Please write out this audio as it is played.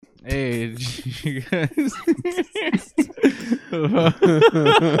Hey, did you guys,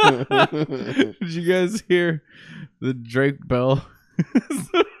 did you guys hear the Drake Bell?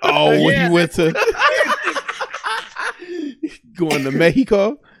 Oh, when Yeah. you went to going to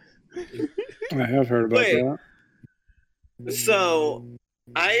Mexico. I have heard about Wait. that. So,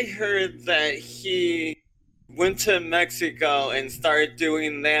 I heard that he went to Mexico and started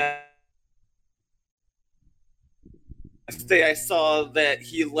doing that. Yesterday, I saw that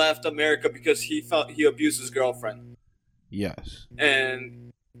he left America because he felt he abused his girlfriend, Yes.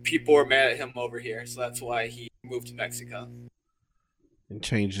 and people were mad at him over here. So that's why he moved to Mexico. And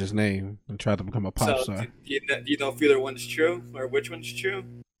changed his name and tried to become a pop So, star. do you know if either one's true or which one's true?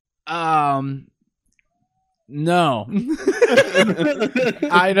 No.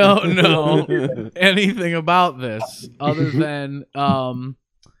 I don't know anything about this other than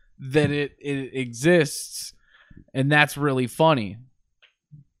that it exists, and that's really funny.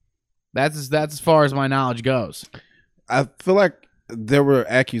 That's as far as my knowledge goes. I feel like there were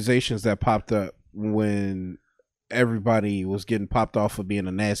accusations that popped up when everybody was getting popped off for being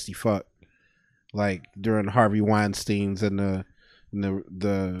a nasty fuck, like during Harvey Weinstein's and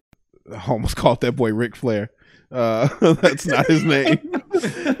the I almost called that boy Ric Flair. That's not his name.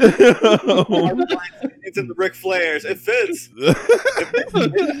 It's in the Ric Flairs. It fits.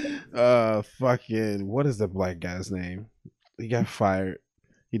 Fucking what is the black guy's name? He got fired.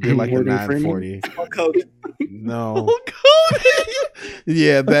 He did like the Morgan 940. Hulk Hogan. No.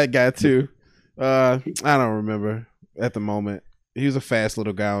 Yeah, that guy too. I don't remember at the moment. He was a fast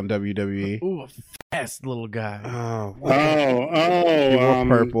little guy on WWE. Ooh, a fast little guy. Oh, Oh, He wore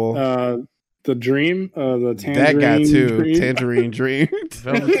purple. The Dream, the Tangerine that guy too. Dream. Tangerine Dream.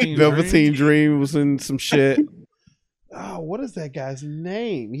 Velveteen Dream was in some shit. Oh, what is that guy's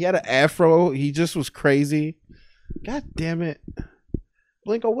name? He had an afro. He just was crazy. God damn it.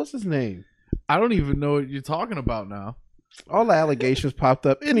 Blinko, what's his name? I don't even know what you're talking about now. All the allegations popped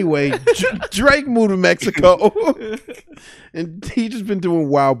up. Anyway, Drake moved to Mexico. And he just been doing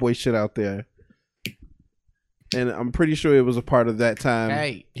wild boy shit out there. And I'm pretty sure it was a part of that time.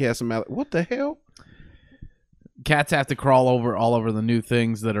 Hey. He had some... What the hell? Cats have to crawl all over the new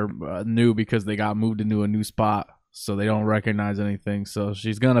things that are new because they got moved into a new spot, so they don't recognize anything. So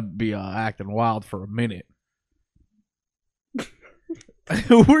she's gonna be acting wild for a minute.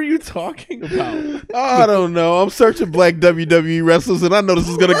 Who are you talking about? I don't know. I'm searching black WWE wrestlers, and I know this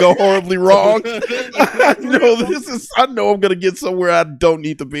is gonna go horribly wrong. I know I'm gonna get somewhere I don't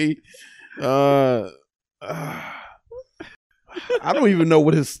need to be. I don't even know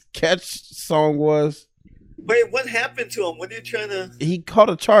what his catch song was. Wait, what happened to him? What are you trying to? He caught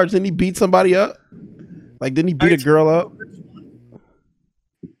a charge, then he beat somebody up. Like, didn't he beat a girl up?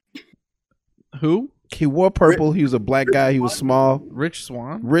 Who? He wore purple. He was a black guy. He was small. Rich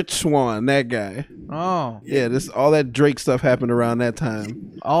Swan? Rich Swan, that guy. Oh, Yeah, this all that Drake stuff happened around that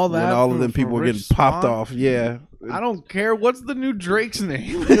time. all that. When all of for- them for people were Rich getting popped Swan? off. Yeah. I don't care. What's the new Drake's name?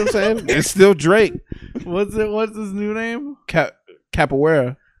 You know what I'm saying? It's still Drake. What's his new name?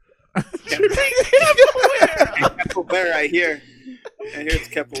 Capoeira. Capoeira, I hear. I hear it's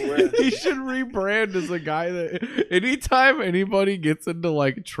Capoeira. He should rebrand as a guy that anytime anybody gets into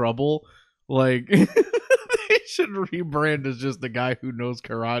like trouble, like they should rebrand as just a guy who knows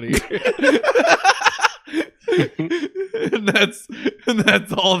karate. and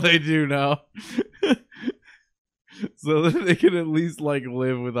that's all they do now. So that they can at least like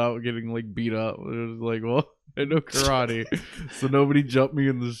live without getting like beat up. They're just like, well, I know karate, so nobody jump me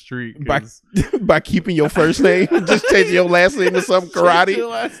in the street. By, 'cause- by keeping your first name, just changing your last name to some Change karate. your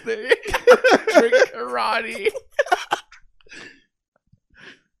last name. Drink karate.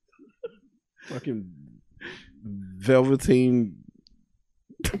 Fucking Velveteen.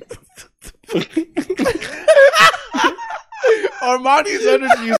 Armani's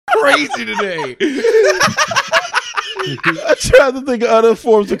energy is crazy today. I tried to think of other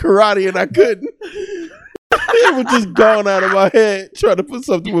forms of karate and I couldn't. It was just gone out of my head trying to put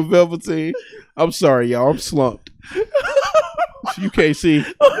something with Velveteen. I'm sorry, y'all. I'm slumped. You can't see.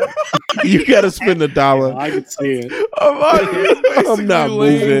 You gotta spend $1. I can see it. Armani is I'm not basically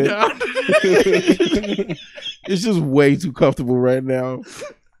laying moving. down. It's just way too comfortable right now.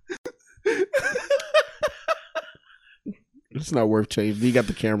 It's not worth changing. He got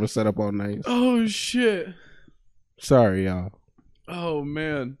the camera set up all nice. Oh shit. Sorry, y'all. Oh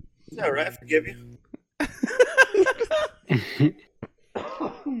man. It's all right. I forgive you.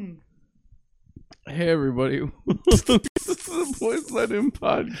 Hey everybody. This is the Boys Let In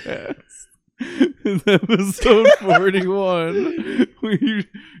podcast. It's episode 41.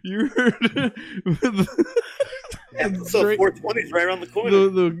 You heard So Drake- 420 is right around the corner.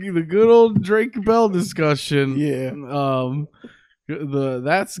 the good old Drake Bell discussion. Yeah.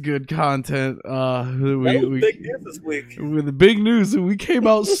 That's good content. That was big news this week. With the big news, we came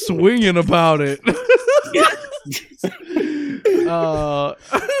out swinging about it.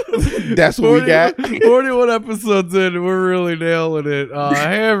 That's what we got. 41 episodes in, we're really nailing it.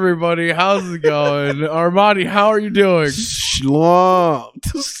 Hey everybody, how's it going? Armani, how are you doing? Slumped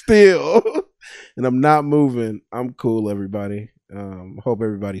still. And I'm not moving. I'm cool, everybody. Hope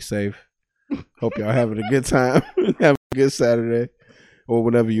everybody's safe. Hope y'all having a good time. Have a good Saturday. Or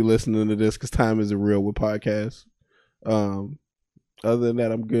whenever you listening to this, because time isn't real with podcasts. Other than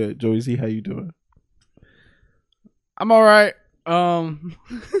that, I'm good. Joey Z, how you doing? I'm all right. I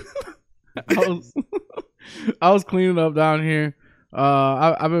was cleaning up down here.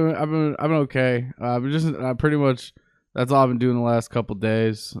 I've been okay. I pretty much that's all I've been doing the last couple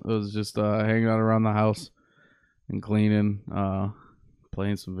days. It was just hanging out around the house and cleaning,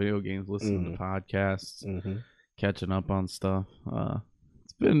 playing some video games, listening to podcasts, catching up on stuff.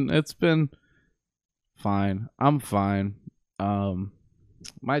 It's been fine. I'm fine.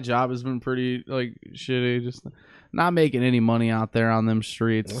 My job has been pretty shitty. Just not making any money out there on them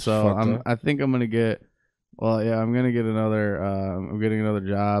streets. That's so fucked up. I think I'm gonna get. Well, yeah, I'm gonna get another. I'm getting another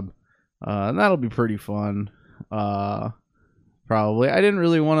job, and that'll be pretty fun. Probably. I didn't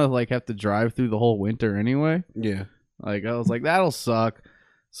really want to have to drive through the whole winter anyway. Yeah. I was like, that'll suck.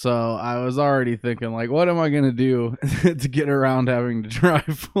 So I was already thinking, what am I gonna do to get around having to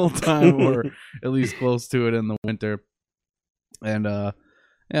drive full time or at least close to it in the winter? And I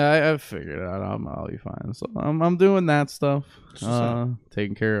figured it out. I'll be fine. So I'm doing that stuff.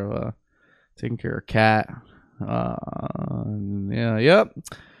 Taking care of Cat. Yep.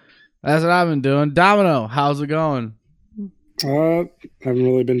 That's what I've been doing. Domino, how's it going? Haven't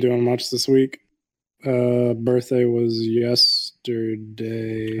really been doing much this week. Birthday was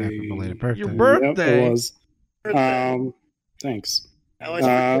yesterday. Happy belated birthday. Your birthday. Yep, it was. Thanks. How was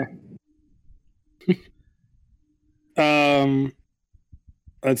your birthday?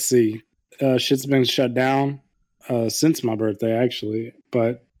 Let's see. Shit's been shut down since my birthday, actually,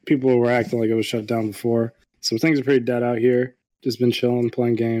 but people were acting like it was shut down before. So things are pretty dead out here. Just been chilling,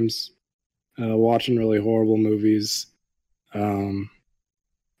 playing games, watching really horrible movies. The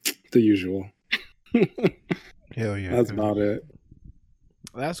usual. Hell yeah. That's about it.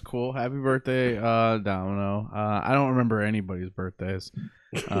 That's cool. Happy birthday, Domino. I don't remember anybody's birthdays.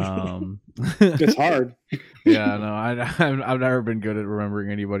 It's hard. Yeah, no, I've never been good at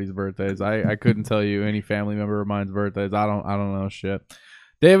remembering anybody's birthdays. I couldn't tell you any family member of mine's birthdays. I don't know shit.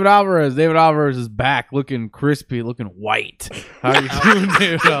 David Alvarez is back, looking crispy, looking white. How you doing,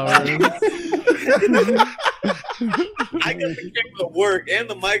 David Alvarez? I got the camera to work and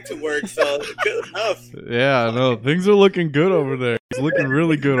the mic to work, so good enough. Yeah, no, things are looking good over there. It's looking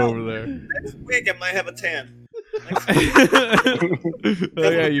really good over there. Next week I might have a tan. Oh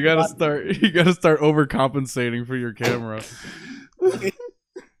yeah, you gotta start overcompensating for your camera.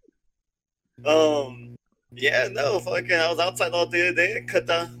 Yeah, no, fucking, I was outside all day today. Cut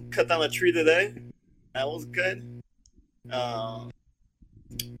down a tree today. That was good.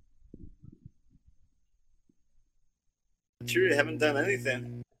 True, I haven't done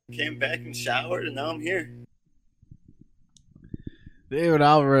anything. Came back and showered, and now I'm here. David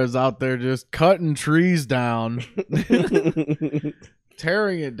Alvarez out there just cutting trees down,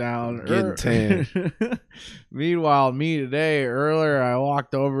 tearing it down. Getting tan. Meanwhile, earlier, I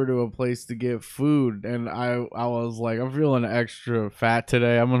walked over to a place to get food, and I was like, I'm feeling extra fat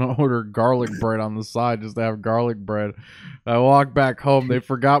today. I'm going to order garlic bread on the side just to have garlic bread. I walked back home. They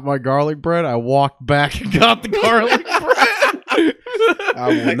forgot my garlic bread. I walked back and got the garlic bread. I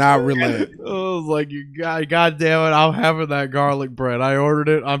will not relent. I was like, God damn it, I'm having that garlic bread. I ordered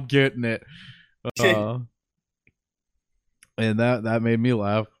it. I'm getting it. And that made me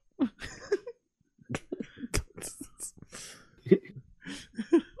laugh.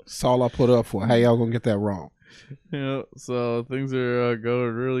 That's all I put up for. How y'all gonna get that wrong? Yeah, so things are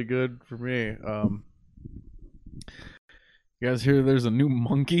going really good for me. You guys hear there's a new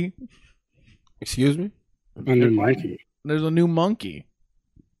monkey? Excuse me? A new monkey. There's a new monkey.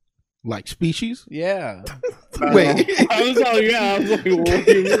 Like species? Yeah. Wait. I was like, what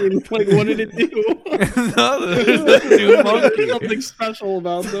do you mean? Like, what did it do? No, there's a new monkey. Something special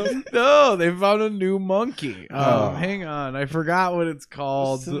about them. No, they found a new monkey. Oh. Hang on, I forgot what it's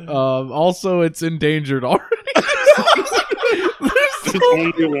called. Also, it's endangered already. There's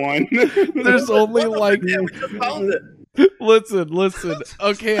only one. There's only like. Yeah, we just found it. Listen.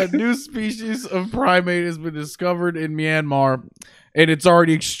 Okay, a new species of primate has been discovered in Myanmar, and it's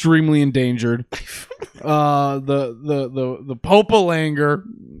already extremely endangered. The Popolanger.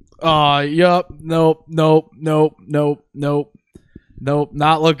 Yup. Nope.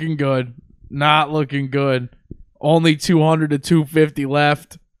 Not looking good. Not looking good. Only 200 to 250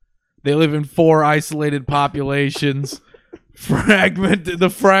 left. They live in 4 isolated populations. Fragmented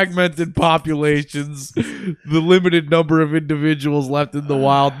populations. The limited number of individuals left in the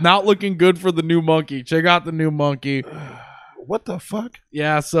wild. Not looking good for the new monkey. Check out the new monkey. What the fuck?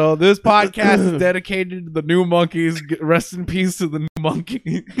 Yeah, so this podcast is dedicated to the new monkeys. Rest in peace to the new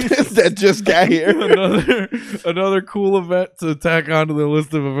monkey. That just got here. another cool event to tack onto the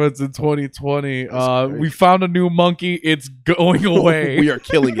list of events in 2020. We found a new monkey. It's going away. We are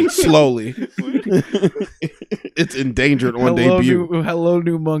killing it slowly. It's endangered on debut. Hello,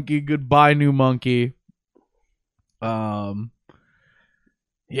 new monkey. Goodbye, new monkey.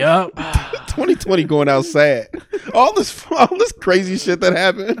 Yep. 2020 going out sad. All this crazy shit that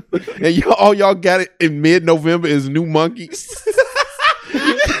happened, and all y'all got it in mid-November is new monkeys.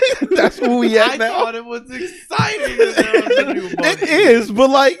 That's where we at now. I thought it was exciting that there was a new monkey. It is,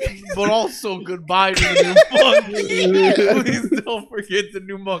 but also goodbye to the new monkey. Please don't forget the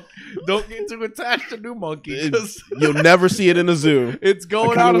new monkey. Don't get too attached to new monkey. You'll never see it in a zoo. It's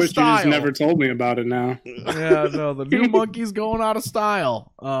going out of style. You just never told me about it now. Yeah, no, the new monkey's going out of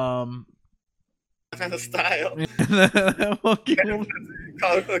style. Out of style. That monkey going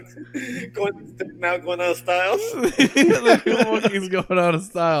out of style. The new monkey's going out of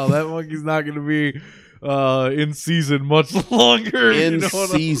style. That monkey's not going to be in season much longer. In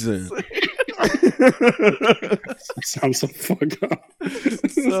season. Sounds so fucked up.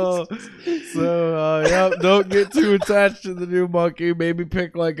 So yeah, don't get too attached to the new monkey. Maybe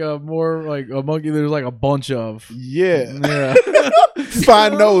pick a monkey there's a bunch of. Yeah.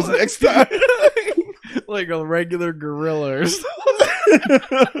 Find those next time. Like a regular gorilla or something.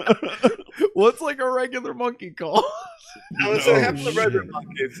 What's a regular monkey called? I was saying half the regular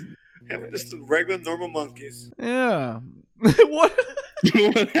monkeys. Having just regular normal monkeys. Yeah. What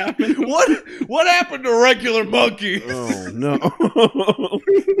happened? What happened to regular monkey? Oh no.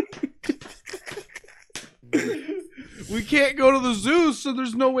 We can't go to the zoo, so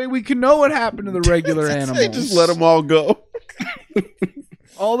there's no way we can know what happened to the regular animals. They just let them all go.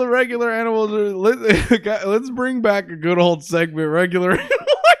 All the regular animals are. Let's bring back a good old segment. Regular animal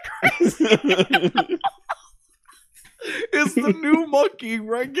crazy. It's the new monkey,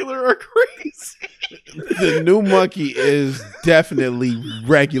 regular or crazy. The new monkey is definitely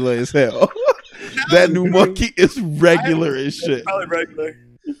regular as hell. That new monkey is regular as shit. Probably regular.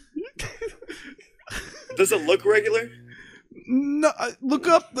 Does it look regular? No, look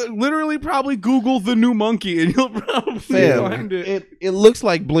up. Literally, probably Google the new monkey, and you'll probably find it. It looks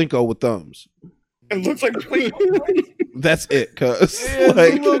like Blinko with thumbs. It looks like That's it, cuz. It's a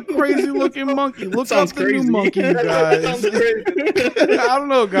little crazy looking monkey. Look up the new monkey, you guys. I don't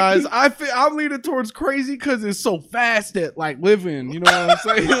know, guys. I'm leaning towards crazy because it's so fast at living. You know what I'm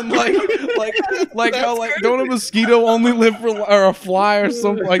saying? Like how don't a mosquito only live or a fly or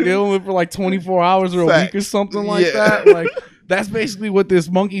something they only live for 24 hours or a week or something like that. That's basically what this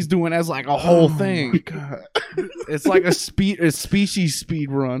monkey's doing as a whole thing. God. It's like a species speed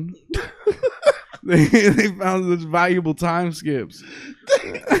run. They found such valuable time skips.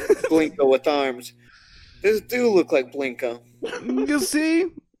 Blinko with arms. This do look like Blinko. You see?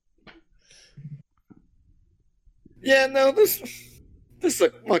 Yeah, no, this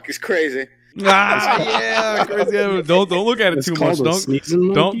monkey's crazy. Yeah, crazy. Don't look at it too much.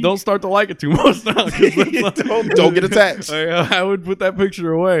 Don't start to like it too much now. Don't get attached. I would put that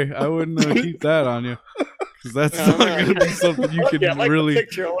picture away. I wouldn't keep that on you. Because that's not going to be something you can really.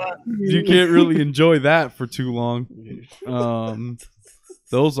 You can't really enjoy that for too long.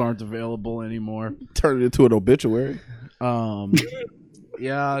 Those aren't available anymore. Turn it into an obituary.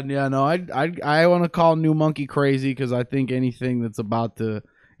 Yeah. No. I want to call New Monkey crazy because I think anything that's if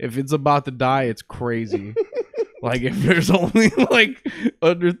it's about to die, it's crazy. If there's only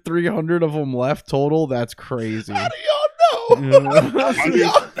under 300 of them left total, that's crazy. How do y'all know?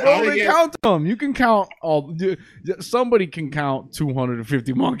 They count them. You can count all. Somebody can count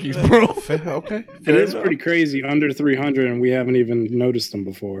 250 monkeys, bro. Okay. It is pretty crazy. Under 300, and we haven't even noticed them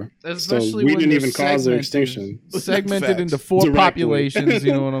before. Especially so we when didn't even cause their extinction. Segmented into 4 populations.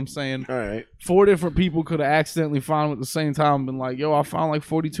 You know what I'm saying? All right. 4 different people could have accidentally found them at the same time and been like, "Yo, I found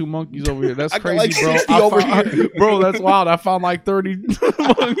 42 monkeys over here. That's crazy, bro. Bro, that's wild. I found 30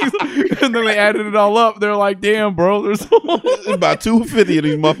 monkeys." And then they added it all up. They're like, "Damn, bro, there's about 250 of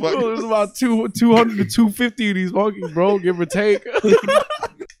these motherfuckers. Bro, there's about 200 to 250 of these monkeys, bro, give or take."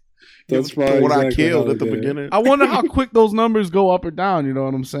 That's probably what I exactly killed how at the they did it. beginning. I wonder how quick those numbers go up or down. You know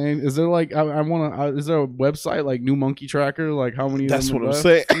what I'm saying? Is there like I want to? Is there a website like New Monkey Tracker? Like how many? of That's them what are I'm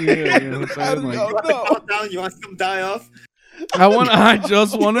left? saying. Yeah, you know what I'm I saying? don't Like, know. You want to count down? You want some die off? I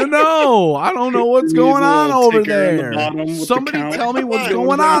just want to know. I don't know what's Needs going a on little over ticker in the there. bottom with the Somebody count. tell me what's Going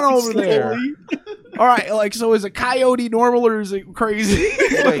going down on over there. slowly. All right, like so, is a coyote normal or is it crazy?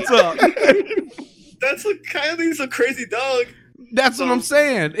 What's up? That's a coyote's a crazy dog. That's what I'm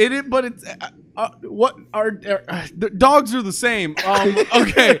saying. But it's what are the dogs are the same.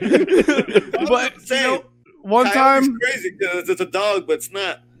 Okay, but you know, one Coyote's time, crazy because it's a dog, but it's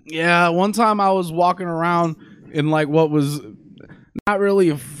not. yeah, one time I was walking around in like what was not really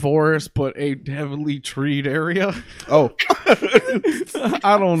a forest, but a heavily treed area. Oh,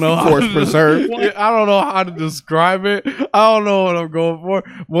 I don't know. Forest preserve. I don't know how to describe it. I don't know what I'm going for.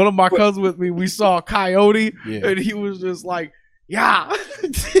 One of my cousins with me, we saw a coyote, Yeah. and he was just like, yeah.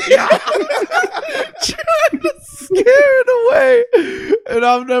 Yeah. Trying to scare it away. And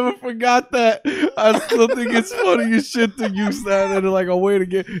I've never forgot that. I still think it's funny as shit to use that in like a way to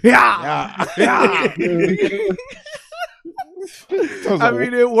get, yeah. I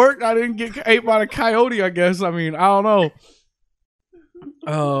mean, it worked. I didn't get ate by the coyote, I guess. I mean, I don't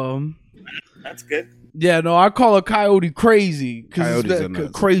know. That's good. Yeah, no, I call a coyote crazy because Coyotes are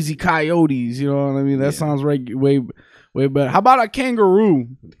nuts. crazy coyotes. You know what I mean? That Yeah. sounds way better. How about a kangaroo?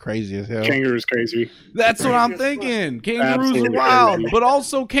 Crazy as hell. Kangaroo's crazy. That's what I'm thinking. Kangaroos Absolutely are wild, crazy. but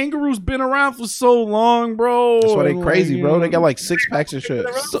also kangaroos been around for so long, bro. That's why they And, crazy, like, bro. you They know. got like 6-packs and shit.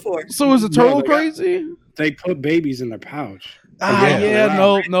 Been around for. So is a turtle No, they got- crazy? They put babies in their pouch.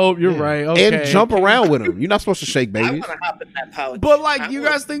 Yeah, no, you're Yeah. right. Okay. And jump around with them. You're not supposed to shake I babies. want to hop in that pouch. But like, I you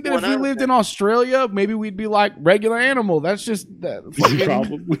wanna guys think that if go we on lived that. in Australia, maybe we'd be like regular animal? That's just that. fucking-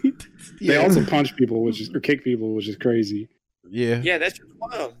 Probably. They also punch people, or kick people, which is crazy. Yeah. Yeah, that's just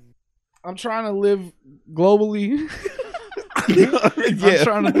wild. I'm trying to live globally. Yeah. I'm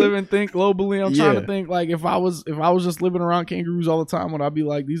trying to live and think globally. I'm trying Yeah. to think like if I was just living around kangaroos all the time, would I be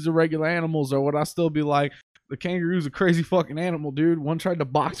like these are regular animals, or would I still be like the kangaroo's a crazy fucking animal, dude? One tried to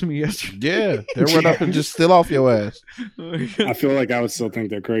box me yesterday. Yeah. They'll run up and just steal off your ass. I feel like I would still think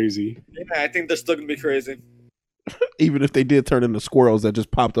they're crazy. Yeah, I think they're still gonna be crazy. Even if they did turn into squirrels that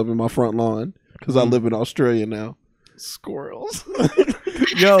just popped up in my front lawn. Because I live in Australia now. Squirrels.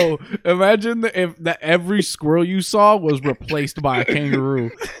 Yo, imagine if every squirrel you saw was replaced by a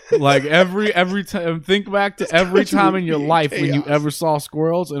kangaroo. Like every time, think back to every time in your life when you ever saw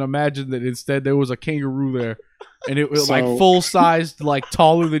squirrels, and imagine that instead there was a kangaroo there, and it was like So- full sized, like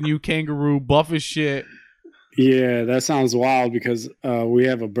taller than you kangaroo, buff as shit. Yeah, that sounds wild because we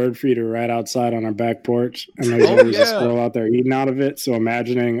have a bird feeder right outside on our back porch, and there's Oh, always yeah. a squirrel out there eating out of it. So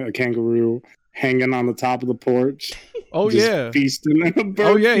imagining a kangaroo hanging on the top of the porch, Oh just yeah. feasting in a bird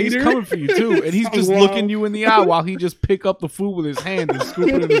Oh yeah, he's feeder. coming for you too, and he's Sounds just wild. looking you in the eye while he just pick up the food with his hand and scoop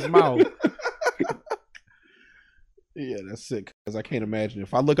it in his mouth. Yeah, that's sick. Because I can't imagine.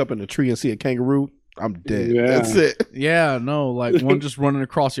 If I look up in the tree and see a kangaroo, I'm dead. Yeah. That's it. Yeah, no, like one just running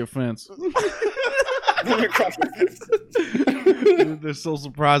across your fence. They're so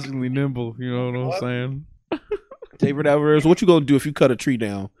surprisingly nimble. You know what I'm saying? David Alvarez, what you gonna do if you cut a tree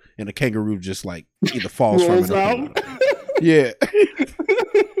down and a kangaroo just like either falls from Rolls it? Or out. yeah.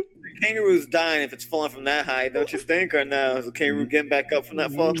 Kangaroo's dying if it's falling from that high, don't you think? Or no? Is the kangaroo getting back up from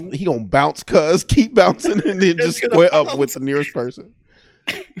that fall? He gonna bounce, cuz keep bouncing and then just It's gonna square up bounce. with the nearest person.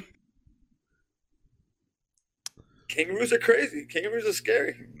 Kangaroos are crazy. Kangaroos are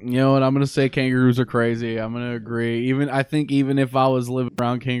scary. You know what? I'm gonna say kangaroos are crazy. I'm gonna agree. I think even if I was living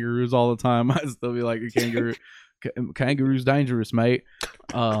around kangaroos all the time, I'd still be like a kangaroo. Kangaroo's dangerous, mate.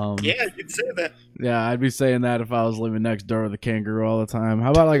 Yeah, you'd say that. Yeah, I'd be saying that if I was living next door to the kangaroo all the time.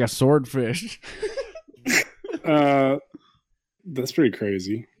 How about like a swordfish? That's pretty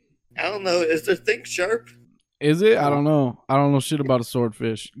crazy. I don't know. Is their thing sharp? Is it? I don't know. I don't know shit about a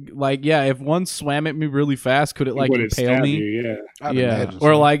swordfish. Like, yeah, if one swam at me really fast, could it like Would it impale stab me? you? Yeah. I'd Yeah, imagine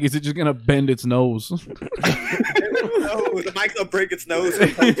or so. like, is it just gonna bend its nose? No, the mic will break its nose.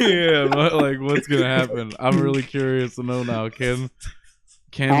 Yeah, but, like what's gonna happen? I'm really curious to know now. Can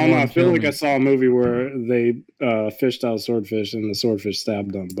I don't know. one I feel kill like me? I saw a movie where they fished out swordfish and the swordfish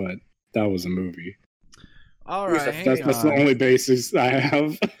stabbed them, but that was a movie. All That's- right, hang That's the on. only basis I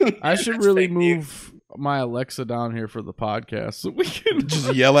have. I should That's really fake news. move my Alexa down here for the podcast so we can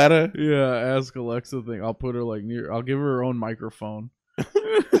just yell at her. yeah, ask Alexa thing. I'll put her like near. I'll give her her own microphone.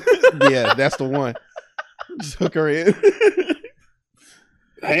 Yeah, that's the one. Just hook her in.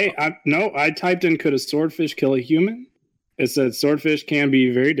 Hey, I typed in could a swordfish kill a human? It said swordfish can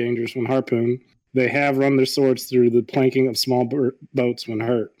be very dangerous when harpooned. They have run their swords through the planking of small boats when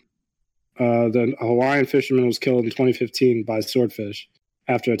hurt. The Hawaiian fisherman was killed in 2015 by swordfish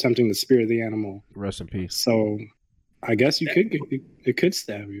after attempting to spear the animal. Rest in peace. So, I guess it could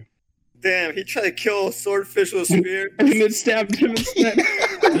stab you. Damn, he tried to kill a swordfish with a spear. And it stabbed him instead.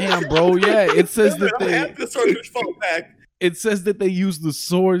 Damn, bro. Yeah, it says that After the swordfish fought back. it says that they use the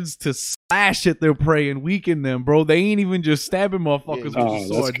swords to slash at their prey and weaken them, bro. They ain't even just stabbing motherfuckers Yeah. with a Oh,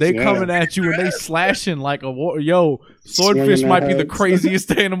 sword. that's- They yeah. coming at you and they slashing like a war. Yo, swordfish Swinging might their be the heads.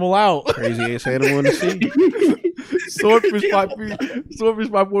 craziest animal out. Crazy ass animal in the sea. Swordfish might be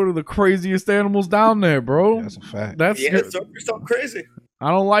one of the craziest animals down there, bro. That's a fact. That's Yeah, swordfish so crazy. I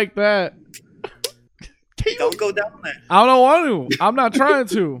don't like that. Don't go down there. I don't want to. I'm not trying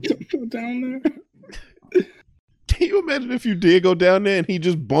to. Go down there. Can you imagine if you did go down there and he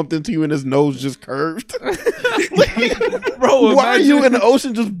just bumped into you and his nose just curved? Bro, Why are you in the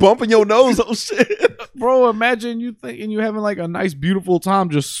ocean just bumping your nose? Oh shit! Bro, imagine you thinking you having like a nice, beautiful time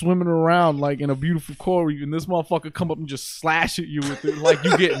just swimming around like in a beautiful coral reef, and this motherfucker come up and just slash at you with it like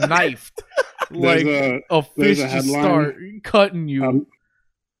you get knifed. Like a fish there's a just headline. start cutting you.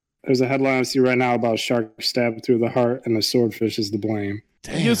 There's a headline I see right now about a shark stabbed through the heart and the swordfish is to blame.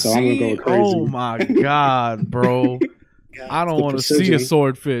 You so I'm gonna see? go crazy. Oh my god, bro. I don't The want to see a precision.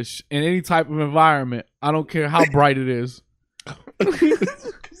 swordfish in any type of environment. I don't care how bright it is.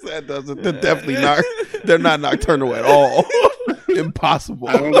 That doesn't. They're definitely not. They're not nocturnal at all. Impossible.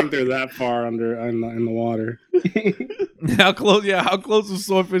 I don't think they're that far under in the water. How close? Yeah, how close is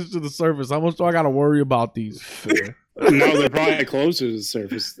swordfish to the surface? How much do I got to worry about these? Fair. No, they're probably closer to the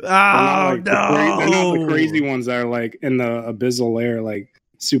surface. Oh, They're not the no. crazy ones that are like in the abyssal layer, like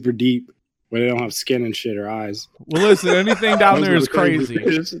super deep, where they don't have skin and shit or eyes. Well, listen, anything down Those there are is the crazy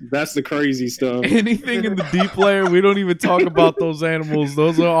crazy. fish. That's the crazy stuff. Anything in the deep layer, we don't even talk about those animals.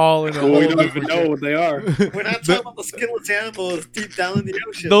 Those are all in a Well, we whole don't even different. know what they are. We're not talking about the skinless animals deep down in the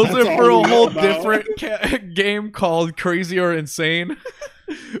ocean. Those That's are all for we a know whole about. different game called Crazy or Insane,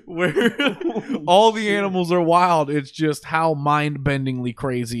 where all the animals are wild. It's just how mind-bendingly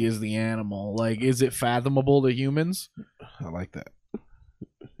crazy is the animal. Like, is it fathomable to humans? I like that.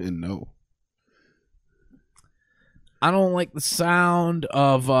 And no. I don't like the sound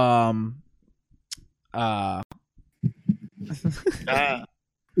of Ah,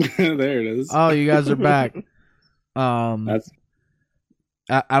 There it is. Oh, you guys are back. That's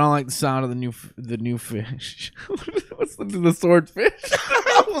I don't like the sound of the new fish. What's the swordfish?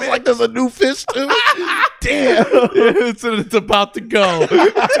 I was like, there's a new fish too. Damn. it's about to go.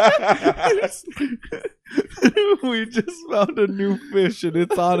 We just found a new fish and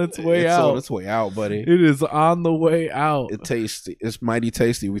it's on its way It's out. on its way out, buddy. It is on the way out. It's tasty. It's mighty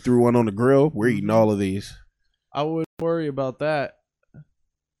tasty. We threw one on the grill. We're eating all of these. I wouldn't worry about that.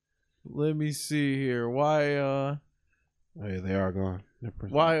 Let me see here. Why Oh, yeah, they are gone. where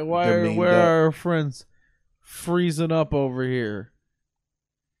memed are up. our friends freezing up over here?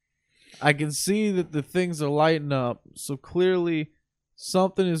 I can see that the things are lighting up, so clearly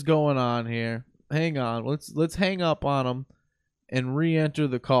something is going on here. Hang on, let's hang up on them and re-enter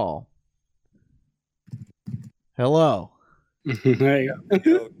the call. Hello. there you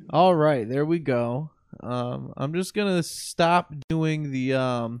go. All right, there we go. I'm just gonna stop doing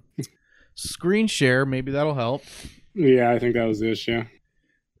the screen share. Maybe that'll help. Yeah, I think that was the issue.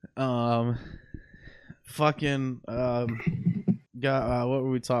 Fucking got what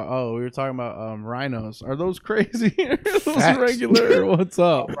were we talking? Oh, we were talking about rhinos. Are those crazy? Are those Facts. regular? Or what's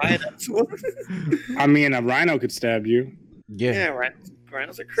up? rhinos. I mean, a rhino could stab you. Yeah. Yeah,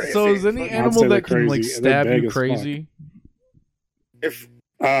 rhinos are crazy. So is any I'd animal say they're that can like crazy. They're stab big you as fuck. crazy? If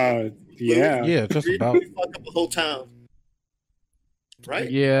Yeah. Yeah, just about. we fuck up the whole town,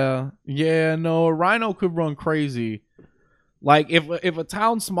 right? Yeah. No, a rhino could run crazy. Like if a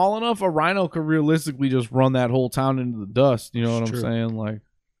town's small enough, a rhino could realistically just run that whole town into the dust. You know what I'm True. saying? Like,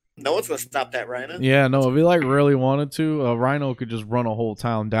 No one's gonna stop that rhino. yeah, no, if he like really wanted to, a rhino could just run a whole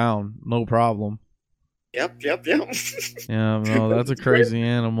town down, no problem. Yep. Yeah, no, that's a crazy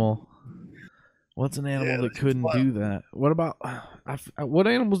animal. What's an animal Yeah, that couldn't wild. do that? What about what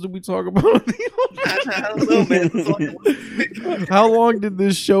animals did we talk about? I don't know, man. How long did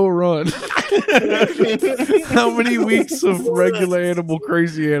this show run? How many weeks of regular animal,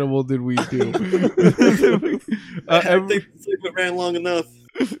 crazy animal did we do? I think the segment ran long enough.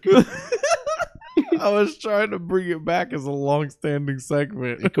 I was trying to bring it back as a long-standing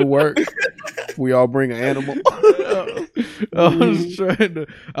segment. It could work. We all bring an animal. I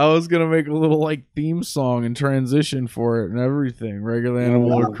was gonna make a little like theme song and transition for it and everything. Regular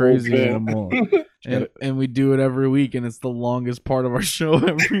animal or crazy okay. animal. And we do it every week, and it's the longest part of our show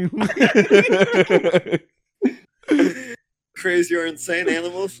every week. crazy or insane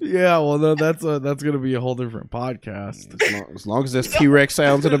animals? Yeah, well, no, that's gonna be a whole different podcast. As long as there's T-Rex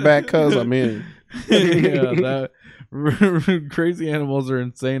sounds in the back, cuz I'm in. Yeah, that crazy animals or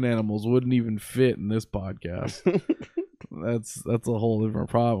insane animals wouldn't even fit in this podcast. That's a whole different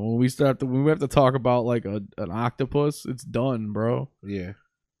problem. When we have to talk about like an octopus, it's done, bro. Yeah.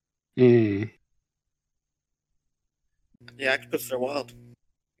 Mm. Yeah, octopuses are wild.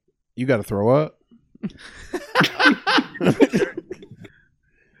 You got to throw up.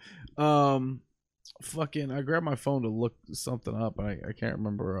 Fucking, I grabbed my phone to look something up. I can't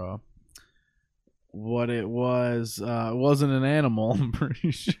remember what it was. It wasn't an animal. I'm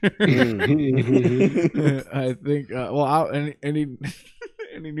pretty sure. I think.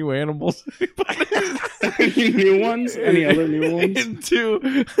 Any new animals? Any new ones? Any other new ones? And two,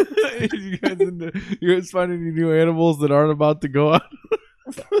 you guys find any new animals that aren't about to go out?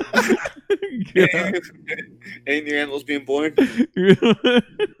 Yeah. Any new animals being born?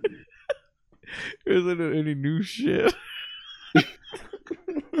 Isn't it any new shit?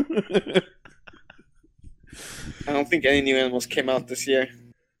 I don't think any new animals came out this year.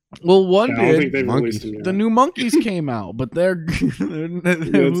 Well, one I don't think did. they've Monkeys. released them yet. The new monkeys came out, but they're Yeah, who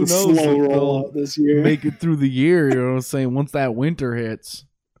it's a knows slow if roll they'll out this year. make it through the year. You know what I'm saying? Once that winter hits.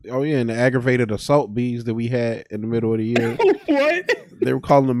 Oh yeah, and the aggravated assault bees that we had in the middle of the year. What? They were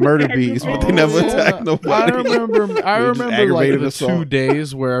calling them murder bees, but they never attacked nobody. I remember They just like aggravated the assault. 2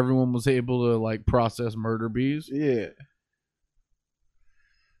 days where everyone was able to like process murder bees. Yeah.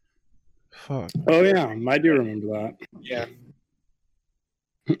 Fuck. Oh yeah, I do remember that. Yeah.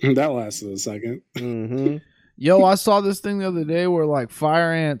 That lasted a second. Mm-hmm. Yo, I saw this thing the other day where like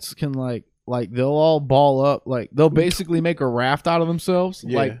fire ants can like they'll all ball up, like they'll basically make a raft out of themselves.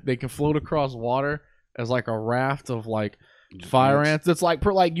 Yeah. Like they can float across water as like a raft of like fire ants. It's like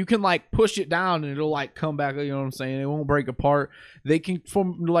you can like push it down and it'll like come back, you know what I'm saying? It won't break apart. They can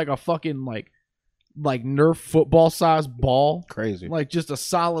form like a fucking like Nerf football size ball. Crazy. Like just a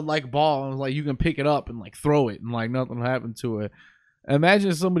solid like ball, and like you can pick it up and like throw it and like nothing will happen to it. Imagine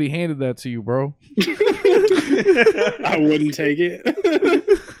if somebody handed that to you, bro. I wouldn't take it.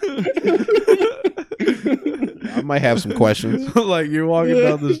 I might have some questions. Like you're walking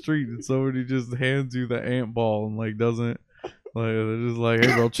down the street and somebody just hands you the ant ball and like doesn't like they're just like,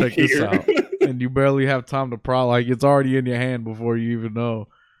 hey bro, check this Here. out, and you barely have time to like it's already in your hand before you even know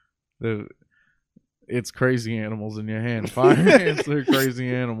that it's crazy animals in your hand. Fire ants are a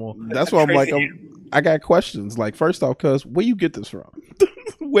crazy animal. That's why I'm like, I got questions. Like, first off, cuz where you get this from?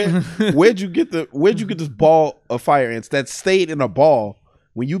 Where'd you get this ball of fire ants that stayed in a ball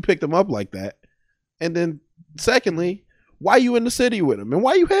when you picked them up like that? And then secondly, why you in the city with them and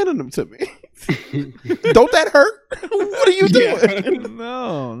why you handing them to me? Don't that hurt? What are you doing?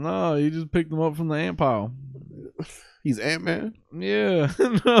 No, you just picked them up from the ant pile. He's Ant-Man. Yeah,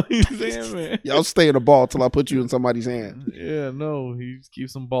 no, he's Ant-Man. Y'all stay in a ball till I put you in somebody's hand. Yeah, no, he just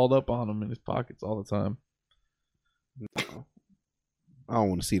keeps them balled up on him in his pockets all the time. I don't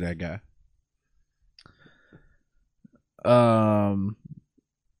want to see that guy. I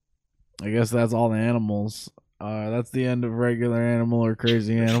guess that's all the animals. That's the end of regular animal or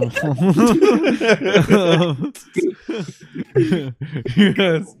crazy animal.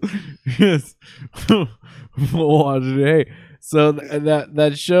 yes. We'll watch it. Hey, so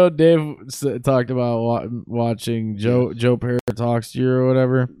that show Dave talked about watching Joe Perry Talks to You or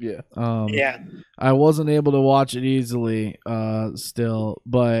whatever. Yeah. Yeah. I wasn't able to watch it easily, still,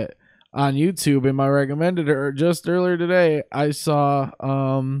 but on YouTube in my recommended or just earlier today, I saw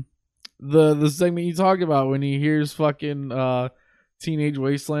the segment you talked about when he hears fucking Teenage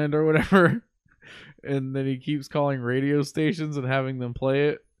Wasteland or whatever, and then he keeps calling radio stations and having them play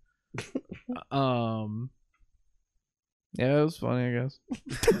it. Yeah, it was funny, I guess.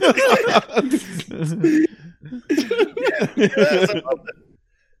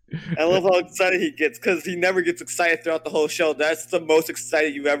 I love how excited he gets because he never gets excited throughout the whole show. That's the most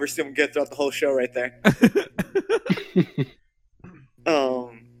excited you've ever seen him get throughout the whole show, right there.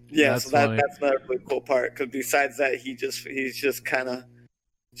 Yeah, That's so funny. that's another really cool part. Because besides that, he's just kind of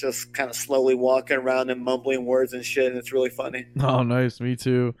slowly walking around and mumbling words and shit, and it's really funny. Oh, nice. Me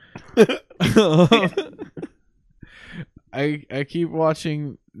too. I keep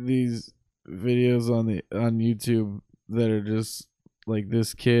watching these videos on YouTube that are just like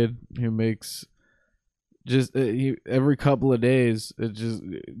this kid who makes just every couple of days it's just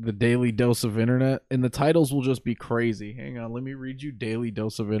the daily dose of internet, and the titles will just be crazy. Hang on, let me read you daily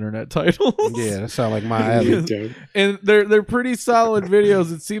dose of internet titles. Yeah, that sounds like my alley. Dude. And they're pretty solid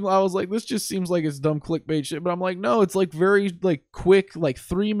videos. I was like, this just seems like it's dumb clickbait shit, but I'm like, no, it's like very like quick, like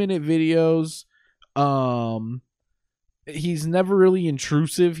 3-minute videos. he's never really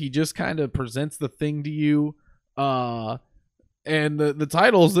intrusive. He just kind of presents the thing to you. And the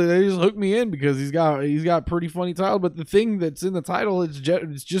titles, they just hook me in because he's got pretty funny titles. But the thing that's in the title, it's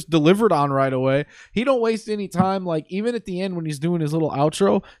just delivered on right away. He don't waste any time. Like even at the end when he's doing his little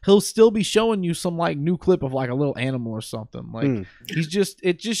outro, he'll still be showing you some like new clip of like a little animal or something. Like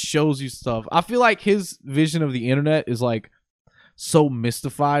it just shows you stuff. I feel like his vision of the internet is like so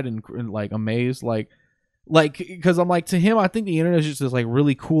mystified and like amazed. Like, because I'm like, to him, I think the internet is just this like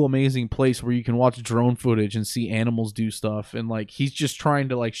really cool, amazing place where you can watch drone footage and see animals do stuff. And like, he's just trying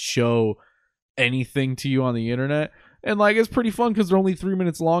to like show anything to you on the internet. And like, it's pretty fun because they're only 3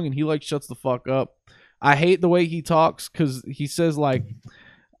 minutes long and he like shuts the fuck up. I hate the way he talks because he says like,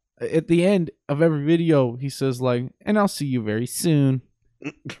 at the end of every video, he says like, and I'll see you very soon.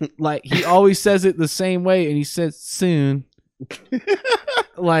 Like, he always says it the same way and he says soon.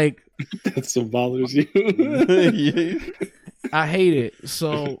 Like, That's what bothers you. I hate it.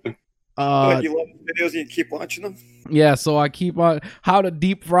 So, you love the videos and you keep watching them? yeah. So I keep on how to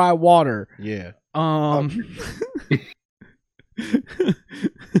deep fry water. Yeah.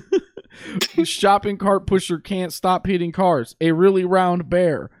 Shopping cart pusher can't stop hitting cars. A really round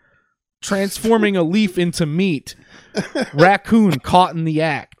bear transforming a leaf into meat. Raccoon caught in the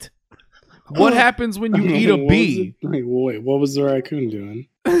act. What happens when you eat a bee? Like, wait, what was the raccoon doing?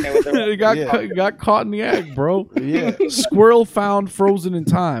 It got caught in the act, bro. Yeah. Squirrel found frozen in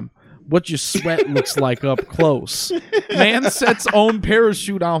time. What your sweat looks like up close. Man sets own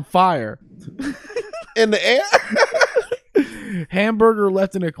parachute on fire. In the air? Hamburger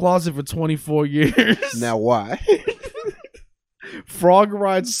left in a closet for 24 years. Now why? Frog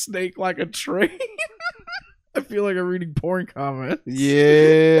rides snake like a train. I feel like I'm reading porn comments.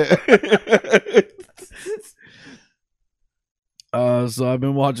 Yeah. So I've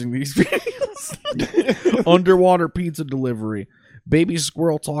been watching these videos. Underwater pizza delivery. Baby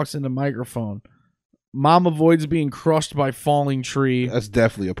squirrel talks in the microphone. Mom avoids being crushed by falling tree. That's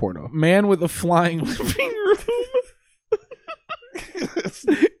definitely a porno. Man with a flying living room.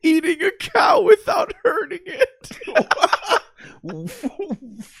 Eating a cow without hurting it.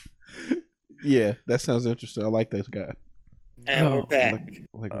 Yeah, that sounds interesting. I like this guy. And we're back.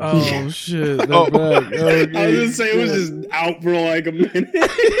 Oh shit! They're Oh. back. I was gonna say it was just out for like a minute.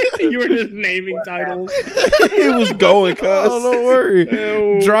 You were just naming titles. It was going, cuz. Oh, don't worry.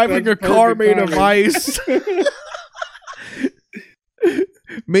 Oh, Driving a that's car perfect made of timing. ice.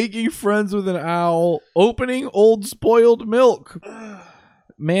 Making friends with an owl. Opening old spoiled milk.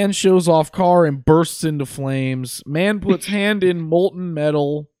 Man shows off car and bursts into flames. Man puts hand in molten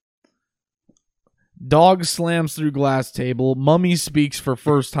metal. Dog slams through glass table. Mummy speaks for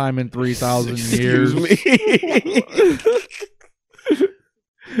first time in 3,000 years. Excuse me.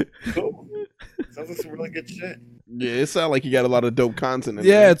 Cool. Sounds like some really good shit. Yeah, it sounds like you got a lot of dope content in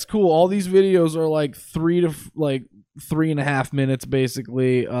Yeah, there. it's cool. All these videos are like 3.5 minutes,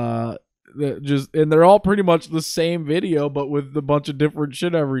 basically. And they're all pretty much the same video, but with a bunch of different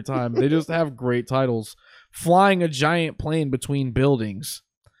shit every time. They just have great titles. Flying a giant plane between buildings.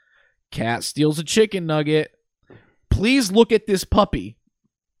 Cat steals a chicken nugget. Please look at this puppy.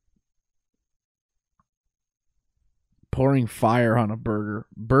 Pouring fire on a burger.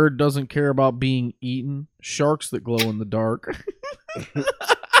 Bird doesn't care about being eaten. Sharks that glow in the dark.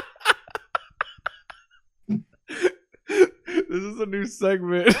 This is a new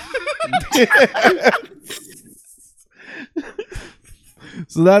segment.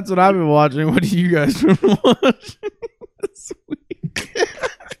 So that's what I've been watching. What do you guys been watching this week?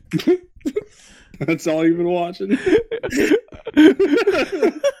 That's all you've been watching.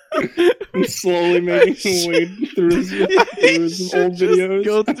 I'm slowly making my way through his old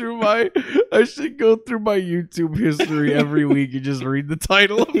videos. I should go through my YouTube history every week and just read the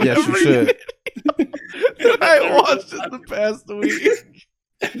title of Yes, you every should. video that I watched in the past week.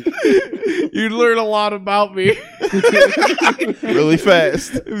 You'd learn a lot about me. Really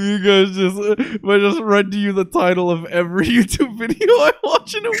fast. If you guys if I just read to you the title of every YouTube video I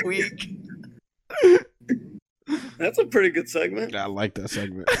watch in a week. That's a pretty good segment. I like that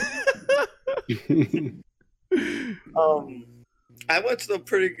segment. I watched a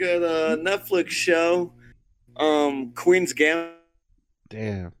pretty good Netflix show, Queen's Gambit.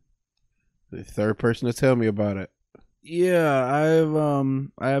 Damn. The third person to tell me about it. Yeah, I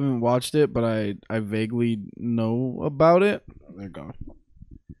haven't watched it, but I vaguely know about it. They're gone.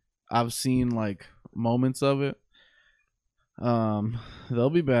 I've seen like moments of it. They'll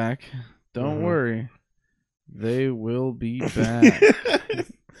be back. Don't worry. They will be back.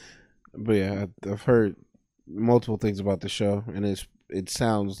 But yeah, I've heard multiple things about the show, and it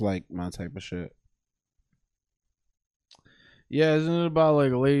sounds like my type of shit. Yeah, isn't it about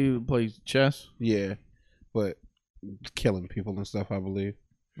like a lady who plays chess? Yeah, but killing people and stuff. I believe.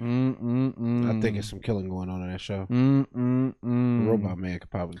 I think it's some killing going on in that show. The Robot Man could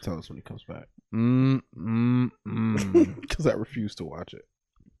probably tell us when he comes back. Because I refuse to watch it.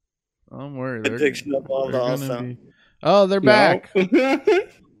 Don't worry. Addiction of all also. Oh, they're back. We're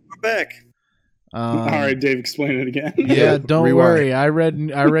back. All right, Dave, explain it again. Yeah, don't Rewind. worry. I read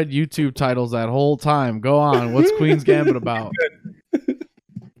YouTube titles that whole time. Go on. What's Queen's Gambit about?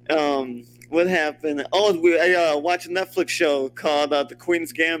 What happened? Oh, I watched a Netflix show called The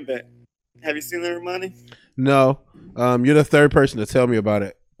Queen's Gambit. Have you seen that, Romani? No, you're the third person to tell me about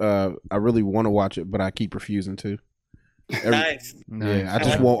it. I really want to watch it, but I keep refusing to. Nice. Yeah, I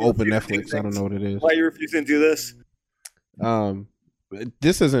just won't open Netflix. I don't know what it is. Why are you refusing to do this?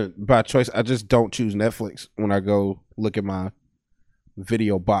 This isn't by choice. I just don't choose Netflix when I go look at my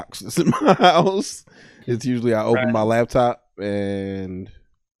video box that's in my house. It's usually I open my laptop and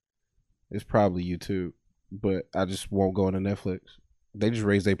it's probably YouTube, but I just won't go into Netflix. They just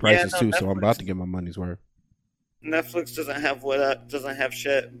raise their prices too, so I'm about to get my money's worth. Netflix doesn't have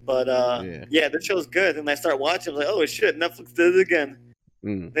shit, but yeah, this show's good. And I start watching, I'm like, oh shit, Netflix did it again.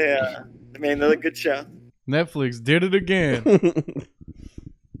 They made another good show. Netflix did it again.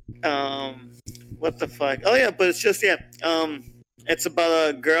 What the fuck? Oh yeah, but it's just it's about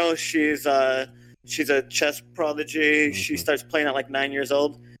a girl. She's a chess prodigy. She starts playing at like 9 years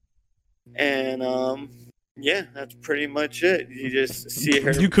old, and yeah, that's pretty much it. You just see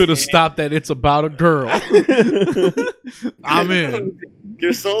her. You could have stopped that. It's about a girl. I'm in.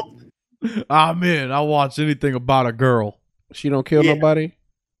 You're sold? I'm in. I'll watch anything about a girl. She don't kill nobody?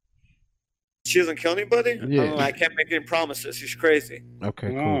 She doesn't kill anybody? Yeah. I don't know, I can't make any promises. She's crazy. Okay,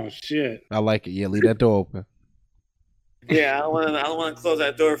 cool. Oh shit! I like it. Yeah, leave that door open. Yeah, I don't want to close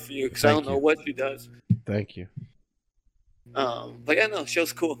that door for you because I don't know what she does. Thank you. But yeah, no,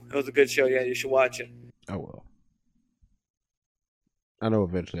 show's cool. It was a good show. Yeah, you should watch it. I will. I know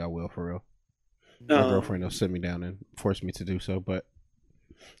eventually I will, for real. My girlfriend will sit me down and force me to do so, but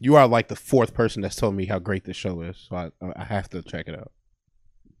you are like the fourth person that's told me how great this show is, so I have to check it out.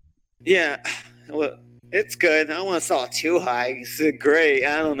 Yeah, well, it's good. I don't want to sell it too high. It's great.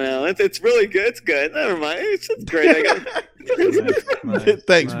 I don't know. It's really good. It's good. Never mind. It's great.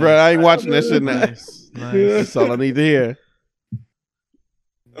 Thanks, bro. I ain't watching that shit now. Nice. That's all I need to hear.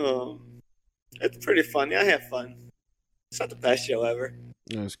 It's pretty funny. I have fun. It's not the best show ever.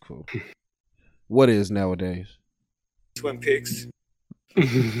 That's cool. What is nowadays? Twin Peaks.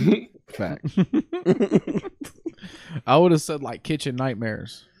 Fact. I would have said like Kitchen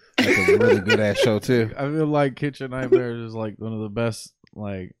Nightmares. That's a really good ass show too. I feel like Kitchen Nightmares is like one of the best.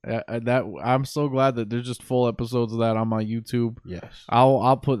 Like that, I'm so glad that there's just full episodes of that on my YouTube. Yes,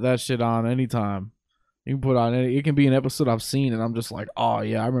 I'll put that shit on anytime. You can put on any. It can be an episode I've seen, and I'm just like, oh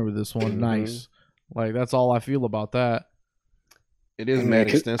yeah, I remember this one. Nice. Like that's all I feel about that. It is mad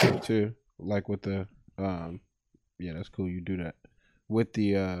extensive too. Like with the, yeah, that's cool. You do that with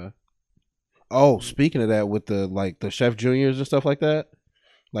the. Oh, speaking of that, with the like the Chef Juniors and stuff like that.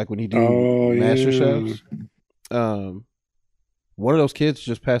 Like when he do Master Chefs, one of those kids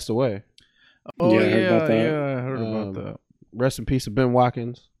just passed away. Oh yeah, I I heard about that. Rest in peace to Ben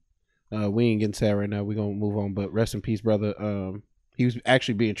Watkins. We ain't getting sad right now. We're gonna move on, but rest in peace, brother. He was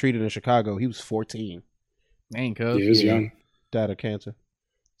actually being treated in Chicago. He was 14. Dang, cuz. He was young. Died of cancer.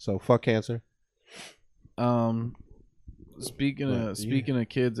 So fuck cancer. Speaking of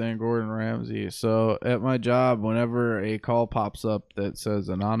kids and Gordon Ramsay, so at my job, whenever a call pops up that says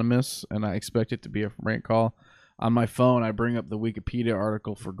anonymous, and I expect it to be a prank call, on my phone I bring up the Wikipedia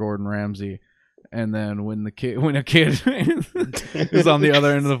article for Gordon Ramsay, and then when a kid is on the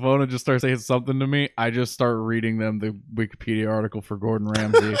other end of the phone and just starts saying something to me, I just start reading them the Wikipedia article for Gordon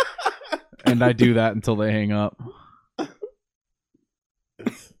Ramsay, and I do that until they hang up.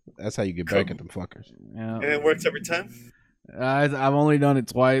 That's how you get back at them fuckers. Yeah. And it works every time? I've only done it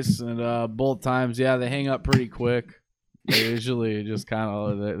twice, and both times, yeah, they hang up pretty quick. They usually just kind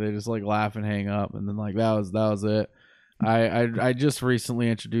of they just like laugh and hang up, and then like that was it. I just recently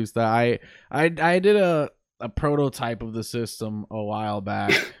introduced that. I did a prototype of the system a while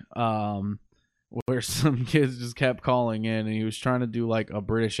back, where some kids just kept calling in, and he was trying to do like a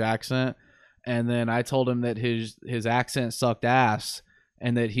British accent, and then I told him that his accent sucked ass,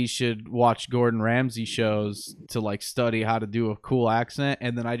 and that he should watch Gordon Ramsay shows to like study how to do a cool accent.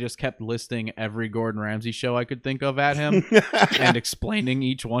 And then I just kept listing every Gordon Ramsay show I could think of at him and explaining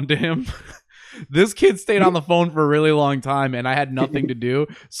each one to him. This kid stayed on the phone for a really long time, and I had nothing to do.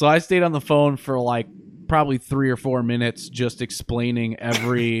 So I stayed on the phone for like probably 3 or 4 minutes just explaining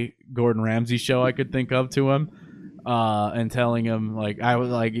every Gordon Ramsay show I could think of to him. and telling him like I was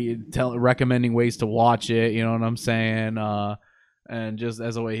like recommending ways to watch it. You know what I'm saying? And just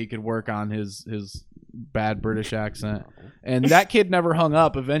as a way he could work on his bad British accent. And that kid never hung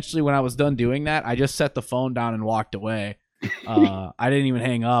up. Eventually, when I was done doing that, I just set the phone down and walked away. I didn't even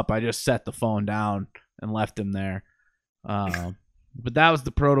hang up. I just set the phone down and left him there. But that was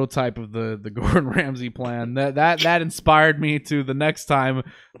the prototype of the Gordon Ramsay plan. That inspired me to the next time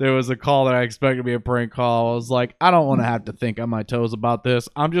there was a call that I expected to be a prank call. I was like, I don't want to have to think on my toes about this.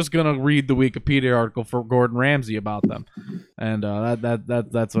 I'm just gonna read the Wikipedia article for Gordon Ramsay about them, and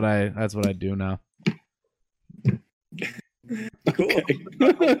that's what I do now. Cool.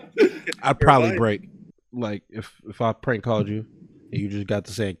 I'd probably break. Like if I prank called you and you just got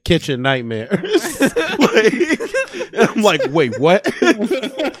to say kitchen nightmares. I'm like, wait, what?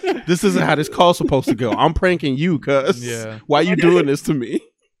 This isn't how this call's supposed to go. I'm pranking you, cuz. Yeah. Why are you doing this to me?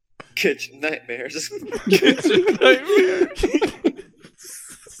 Kitchen nightmares. Kitchen nightmares.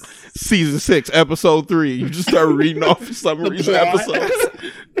 Season 6, episode 3. You just start reading off summaries of episodes.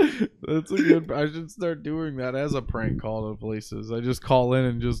 That's a good. I should start doing that as a prank call to places. I just call in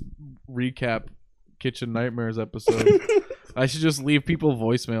and just recap Kitchen Nightmares episode. I should just leave people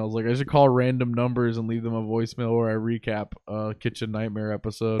voicemails. Like I should call random numbers and leave them a voicemail where I recap a Kitchen Nightmare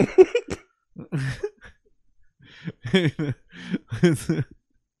episode.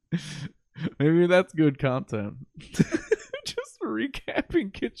 Maybe that's good content. Just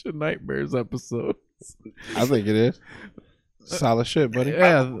recapping Kitchen Nightmares episodes. I think it is. Solid shit, buddy.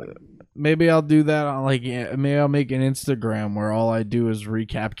 Yeah, maybe I'll do that on maybe I'll make an Instagram where all I do is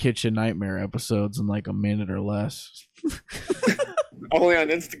recap Kitchen Nightmare episodes in like a minute or less. Only on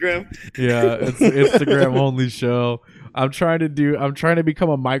Instagram. Yeah, it's an Instagram only show. I'm trying to become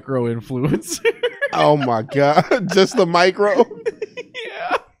a micro influencer. Oh my god. Just the micro.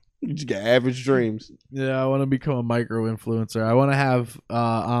 Yeah. You just got average dreams. Yeah, I want to become a micro influencer. I want to have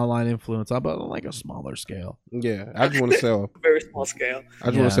online influence, but on like a smaller scale. Yeah, I just want to sell. Very small scale. I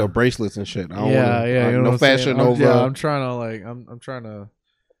just want to sell bracelets and shit. I don't Yeah, wanna, yeah. You know no what I'm saying? Fashion Nova. Yeah, I'm trying to like, I'm trying to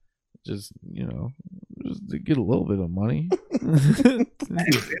just just to get a little bit of money. I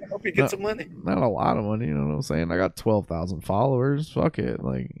hope you get some money. Not a lot of money, you know what I'm saying? I got 12,000 followers. Fuck it,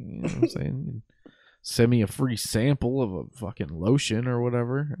 like you know what I'm saying. Send me a free sample of a fucking lotion or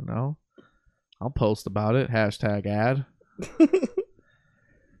whatever, you know. I'll post about it. #ad.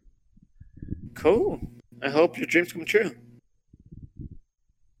 Cool. I hope your dreams come true.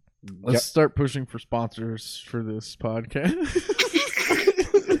 Let's start pushing for sponsors for this podcast.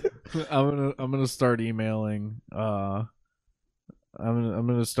 I'm gonna start emailing. I'm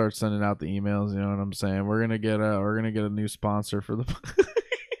gonna start sending out the emails. You know what I'm saying? We're gonna get a new sponsor for the.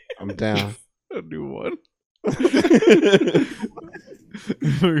 I'm down. A new one. The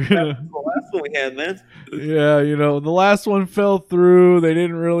last one we had, man. Yeah, the last one fell through. They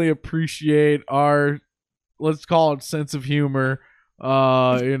didn't really appreciate our, let's call it, sense of humor. They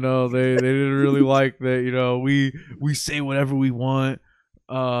didn't really like that. We say whatever we want.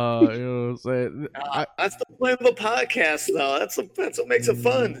 That's the point of a podcast, though. That's what makes it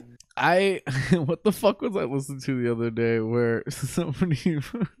fun. What the fuck was I listening to the other day where somebody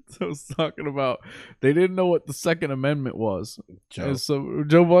was talking about they didn't know what the Second Amendment was. Joe. So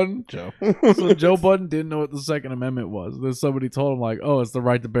Joe Budden? Joe. So Joe Budden didn't know what the Second Amendment was. Then somebody told him like, oh, it's the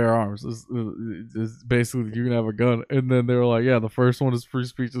right to bear arms. It's basically you can have a gun. And then they were like, yeah, the first one is free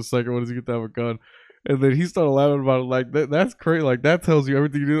speech. The second one is you get to have a gun. And then he started laughing about it like that's crazy. Like that tells you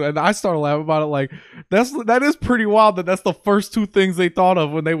everything you do. And I started laughing about it like that is pretty wild that that's the first two things they thought of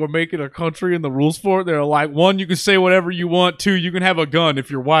when they were making a country and the rules for it. They're like, one, you can say whatever you want. Two, you can have a gun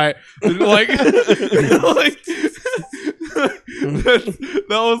if you're white. Like, that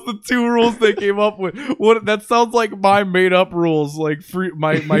was the two rules they came up with. What that sounds like my made up rules. Like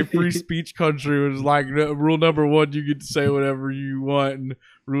my free speech country was like rule number one, you get to say whatever you want. And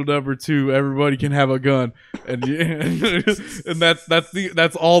rule number two, everybody can have a gun, and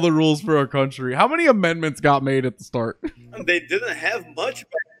that's all the rules for our country. How many amendments got made at the start? They didn't have much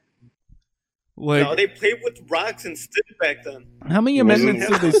back then. No, they played with rocks and sticks back then. How many amendments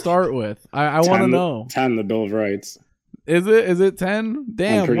did they start with? I want to know. 10, the Bill of Rights. Is it 10?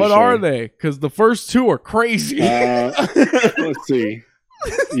 Damn, what sure. are they? Because the first two are crazy. Let's see.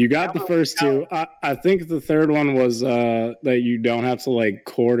 You got the first two. I think the third one was that you don't have to like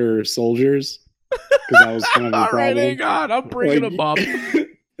quarter soldiers, because that was kind of a problem. All right, hang on, I'm bringing them up.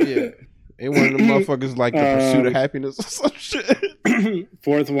 Yeah, ain't one of them motherfuckers like the pursuit of happiness or some shit.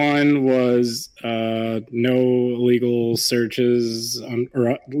 Fourth one was no illegal searches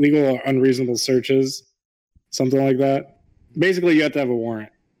or legal or unreasonable searches, something like that. Basically, you have to have a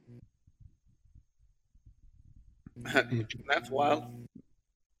warrant. That's wild.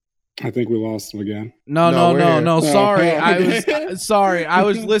 I think we lost him again. No, No, no, we're no, here. no. Oh, Sorry, oh, I okay. was sorry. I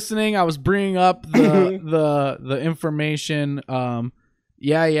was listening. I was bringing up the information.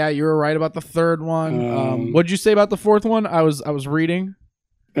 Yeah, you were right about the third one. What'd you say about the fourth one? I was reading.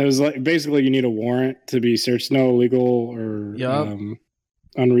 It was like basically you need a warrant to be searched. No illegal or Yup.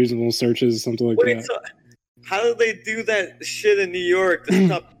 unreasonable searches, something like Wait, that. so how do they do that shit in New York to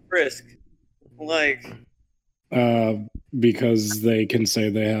stop frisk? Like, Because they can say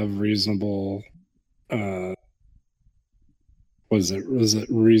they have reasonable. Was it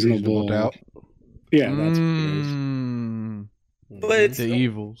reasonable doubt. Yeah, that's what Mm, but it's the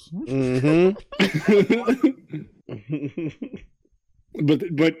evils. Mm-hmm. it is.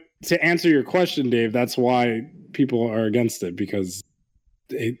 But to answer your question, Dave, that's why people are against it, because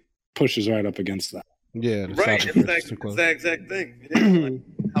it pushes right up against that. Yeah, the right. stop It's and that, frisk too close. it's that exact thing. Yeah, like,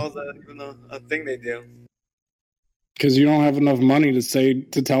 how is that even a thing they do? Because you don't have enough money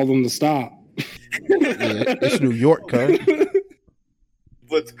to tell them to stop. Yeah, it's New York, cuz.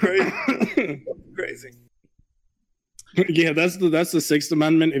 What's crazy? Crazy. Yeah, that's the Sixth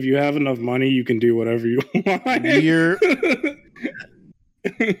Amendment. If you have enough money, you can do whatever you want. Weird.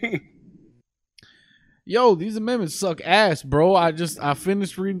 Yo, these amendments suck ass, bro. I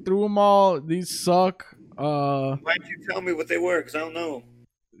finished reading through them all. These suck. Why'd you tell me what they were? Because I don't know.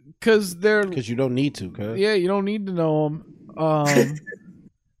 Cause they're Because you don't need to, cuz. yeah, you don't need to know them.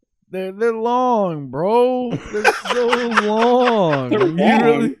 They're long, bro. They're so long. They're You long.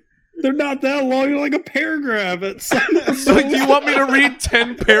 really- They're not that long. You're like a paragraph. So do you want me to read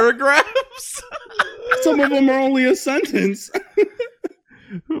 10 paragraphs? Some of them are only a sentence.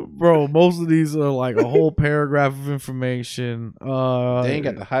 Bro, most of these are like a whole paragraph of information. They ain't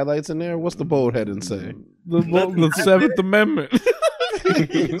got the highlights in there. What's the bold heading say? the Seventh Amendment.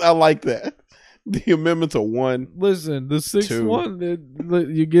 I like that. The amendments are one. Listen, the sixth 2, one,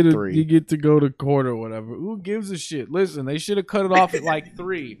 you get 3. you get to go to court or whatever. Who gives a shit? Listen, they should have cut it off at like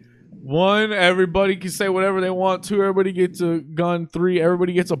 3. 1, everybody can say whatever they want. 2, everybody gets a gun. 3,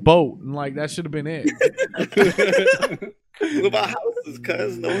 everybody gets a boat, and like that should have been it. What about houses,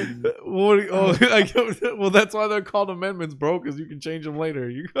 cuz? No one... Well, that's why they're called amendments, bro, because you can change them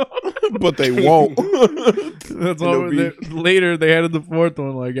later. But they won't. That's why later they added the fourth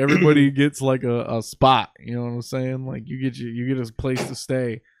one. Like everybody gets like a spot. You know what I'm saying? Like you get a place to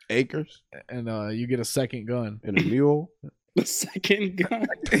stay, Acres and you get a second gun. and a mule. The second gun.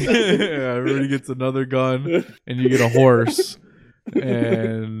 Yeah, everybody gets another gun, and you get a horse,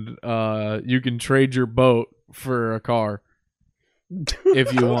 and you can trade your boat for a car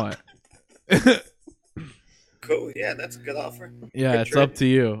if you want. Cool. Yeah, that's a good offer. Yeah, Good it's trade. up to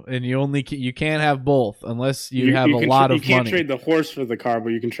you, and you can't have both unless you have a can lot you of can't money. trade the horse for the car, but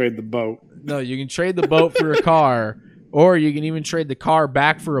you can trade the boat. No, you can trade the boat for a car, or you can even trade the car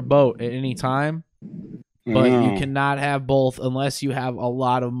back for a boat at any time. But Oh. you cannot have both unless you have a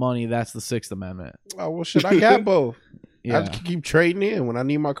lot of money. That's the Sixth Amendment. Oh well, shit. I got both. I Yeah, just keep trading in. When I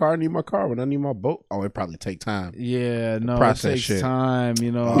need my car, I need my car. When I need my boat, it probably take time. yeah. No, it process takes shit. time.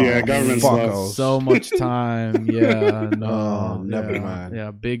 You know. Oh, Yeah, government's fuckos. So much time. Yeah. No. Oh, never yeah, mind.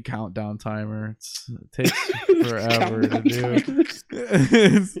 Yeah, big countdown timer. It takes forever to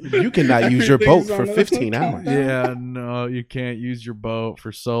do. You cannot use your boat Everything's for on a 15 hours. countdown. Yeah, no, you can't use your boat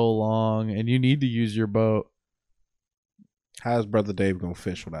for so long, and you need to use your boat. How's Brother Dave gonna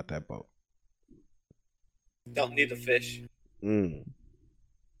fish without that boat? Don't need to fish. Mm.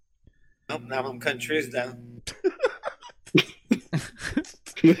 Nope, now I'm cutting trees down.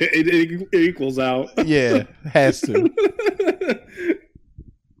 it equals out. Yeah, has to.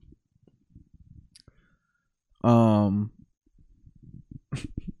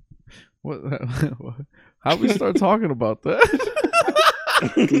 What? How we start talking about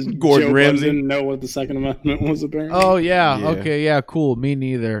that? Gordon Joe Ramsay. didn't know what the Second Amendment was apparently. Oh yeah. Yeah. Okay. Yeah. Cool. Me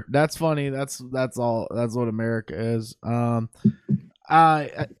neither. That's funny. That's all. That's what America is.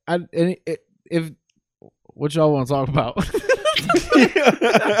 If what y'all want to talk about?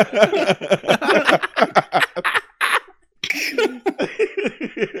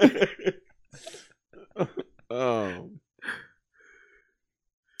 Oh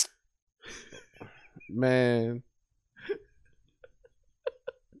man,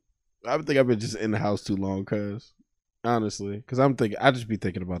 I think I've been just in the house too long, honestly, because I just be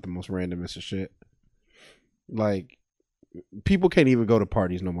thinking about the most randomest of shit. Like, people can't even go to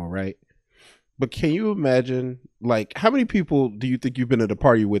parties no more, right? But can you imagine, like, how many people do you think you've been at a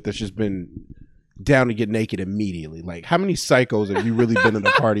party with that's just been down to get naked immediately? Like, how many psychos have you really been at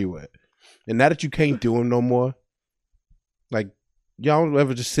a party with? And now that you can't do them no more, like, y'all don't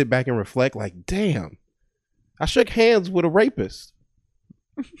ever just sit back and reflect, like, damn, I shook hands with a rapist.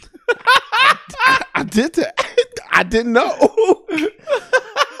 I did that. I didn't know.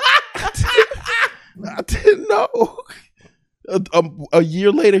 I didn't know. A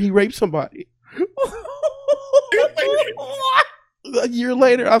year later, he raped somebody. A year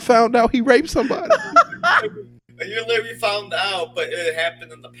later, I found out he raped somebody. A year later, we found out, but it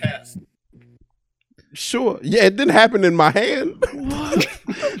happened in the past. Sure. Yeah, it didn't happen in my hand.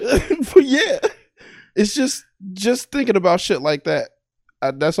 But yeah, it's just thinking about shit like that.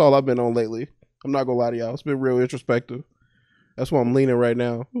 That's all I've been on lately. I'm not gonna lie to y'all. It's been real introspective. That's why I'm leaning right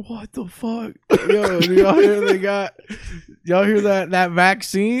now. What the fuck? Yo, do y'all hear that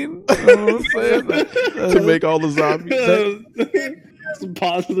vaccine? You know what I'm saying? To make all the zombies. Some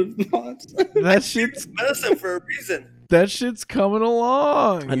positive thoughts. That shit's medicine for a reason. That shit's coming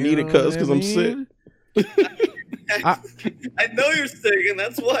along. I need it, cuz, because I'm sick. I know you're sick, and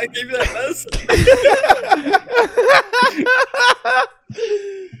that's why I gave you that medicine.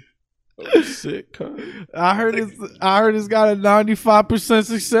 I'm sick, cuz. I heard it's got a 95%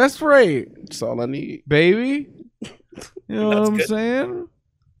 success rate. That's all I need, baby. You know what I'm good. saying?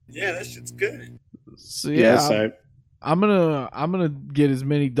 Yeah, that shit's good. So yeah, Yeah, I'm gonna get as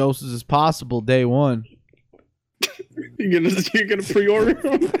many doses as possible day one. You're gonna pre-order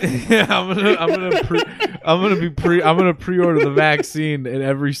them? Yeah, I'm gonna pre-order the vaccine at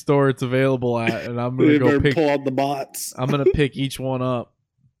every store it's available at, and I'm gonna go pull out the bots. I'm gonna pick each one up,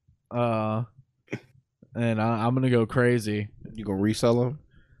 and I'm gonna go crazy. You gonna resell them?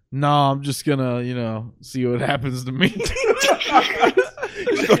 No, I'm just gonna see what happens to me.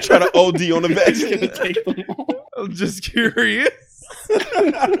 You're gonna try to OD on the vaccine. Take them all. I'm just curious.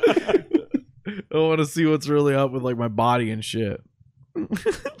 I want to see what's really up with like my body and shit.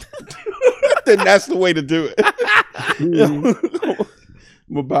 Then that's the way to do it.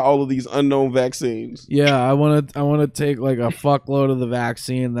 I'm about all of these unknown vaccines. Yeah, I want to take like a fuckload of the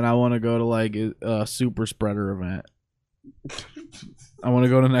vaccine. Then I want to go to like a super spreader event. I want to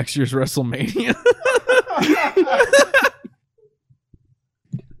go to next year's WrestleMania.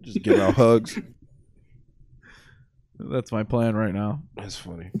 Just give out hugs. That's my plan right now. That's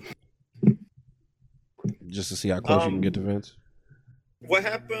funny. Just to see how close you can get to Vince. What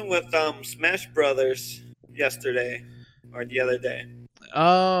happened with Smash Brothers yesterday or the other day?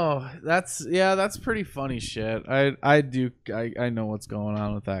 Oh, that's pretty funny shit. I know what's going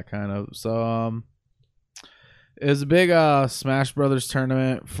on with that kind of. So it was a big Smash Brothers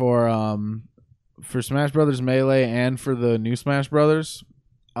tournament for Smash Brothers Melee and for the new Smash Brothers.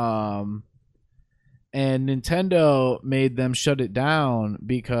 And Nintendo made them shut it down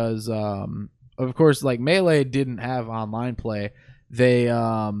because of course, like Melee didn't have online play. They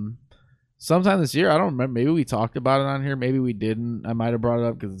sometime this year, I don't remember, maybe we talked about it on here, maybe we didn't. I might have brought it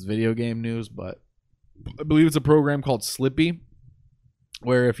up because it's video game news, but I believe it's a program called Slippy,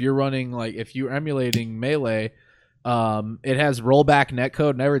 where if you're emulating Melee, it has rollback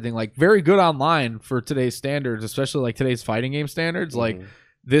netcode and everything, like very good online for today's standards, especially like today's fighting game standards. Like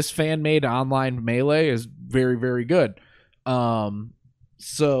this fan-made online Melee is very, very good.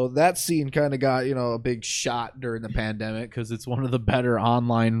 So that scene kind of got, a big shot during the pandemic because it's one of the better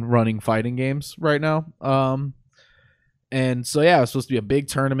online running fighting games right now. And so, yeah, it was supposed to be a big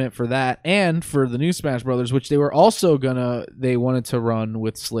tournament for that and for the new Smash Brothers, which they were also they wanted to run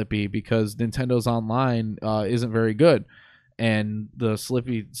with Slippy because Nintendo's online isn't very good and the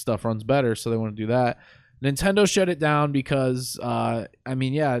Slippy stuff runs better. So they want to do that. Nintendo shut it down because,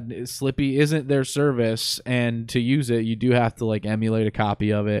 Slippy isn't their service, and to use it, you do have to like emulate a copy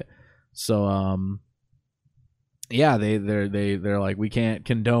of it. So, they're like, we can't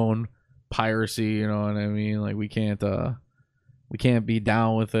condone piracy, you know what I mean? Like we can't be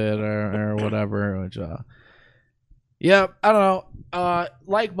down with it or whatever. Which, I don't know.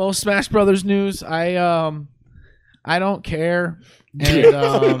 Like most Smash Brothers news, I don't care, and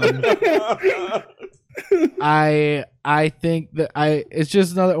I think that it's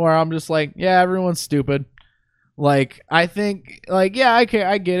just another where I'm just like, yeah, everyone's stupid. Like I think, like, yeah, I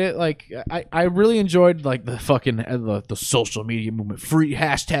get it. Like I really enjoyed like the fucking the social media movement,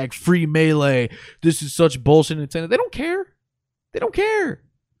 free Melee. This is such bullshit. Nintendo, they don't care. They don't care.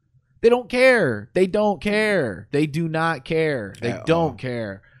 They don't care. They don't care. They do not care. They don't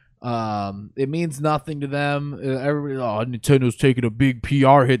care. It means nothing to them. Everybody, Nintendo's taking a big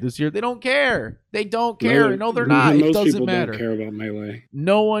PR hit this year. They don't care. They don't care. No, they're not. It doesn't matter. Don't care about Melee.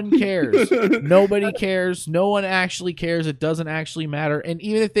 No one cares. Nobody cares. No one actually cares. It doesn't actually matter. And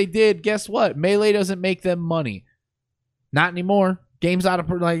even if they did, guess what? Melee doesn't make them money. Not anymore. games out of,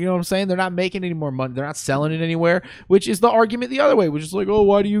 like, you know what I'm saying? They're not making any more money. They're not selling it anywhere, which is the argument the other way, which is like, oh,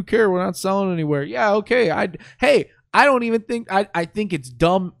 why do you care? We're not selling anywhere. Yeah, okay. I don't even think I think it's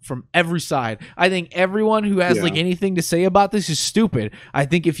dumb from every side. I think everyone who has like anything to say about this is stupid. I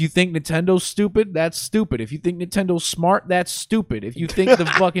think if you think Nintendo's stupid, that's stupid. If you think Nintendo's smart, that's stupid. If you think the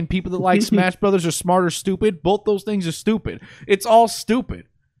fucking people that like Smash Brothers are smart or stupid, both those things are stupid. It's all stupid.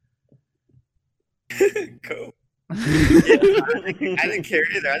 Cool. I didn't care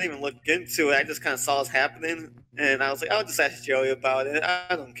either. I didn't even look into it. I just kind of saw it happening, and I was like, I'll just ask Joey about it.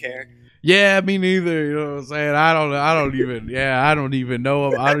 I don't care. Yeah, me neither. You know what I'm saying? I don't even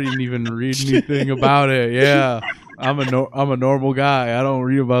know. I don't even read anything about it. Yeah, I'm a normal guy. I don't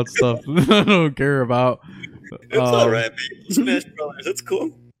read about stuff I don't care about. It's all right, man. Smash Brothers. It's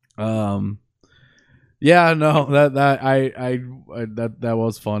cool. Yeah, no, that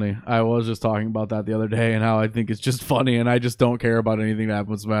was funny. I was just talking about that the other day and how I think it's just funny, and I just don't care about anything that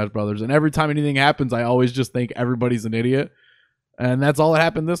happens with Smash Brothers. And every time anything happens, I always just think everybody's an idiot. And that's all that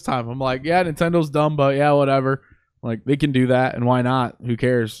happened this time. I'm like, yeah, Nintendo's dumb, but yeah, whatever. Like, they can do that, and why not? Who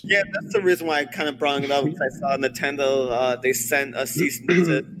cares? Yeah, that's the reason why I kind of brought it up, because I saw Nintendo, they sent a cease and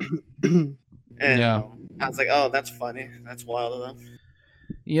desist. And Yeah. I was like, oh, that's funny. That's wild of them.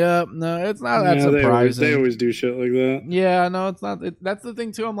 Yeah, no, it's not that surprising. They always do shit like that. Yeah, no, it's not. That's the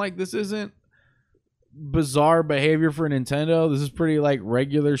thing, too. I'm like, this isn't bizarre behavior for Nintendo. This is pretty, like,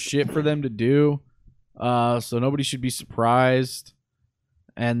 regular shit for them to do. So nobody should be surprised.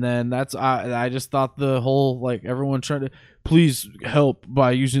 And then I just thought the whole, like, everyone trying to please help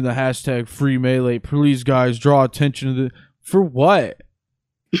by using the hashtag free Melee. Please, guys, draw attention to for what?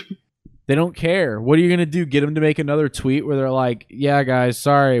 They don't care. What are you gonna do? Get them to make another tweet where they're like, "Yeah, guys,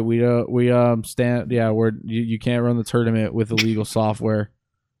 sorry, you can't run the tournament with illegal software.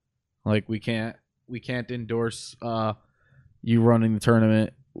 Like, we can't endorse you running the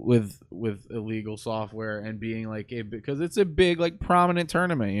tournament with illegal software and being like, because it's a big, like, prominent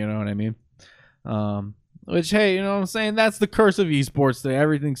tournament, you know what I mean? Which, hey, you know what I'm saying? That's the curse of esports today.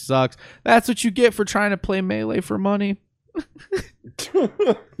 Everything sucks. That's what you get for trying to play Melee for money.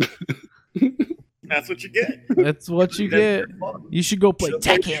 That's what you get. That's what you get. You should go play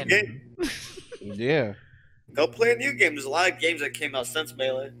Tekken. Yeah. Go play a new game. There's a lot of games that came out since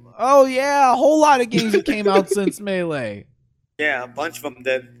Melee. Oh, yeah. A whole lot of games that came out since Melee. Yeah, a bunch of them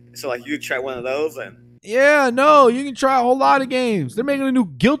did. So, like, you try one of those and... Yeah, no, you can try a whole lot of games. They're making a new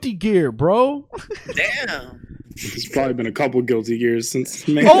Guilty Gear, bro. Damn. It's probably been a couple Guilty Gears since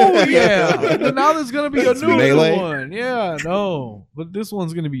Melee. Oh, yeah. But now there's going to be a new Melee? one. Yeah, no. But this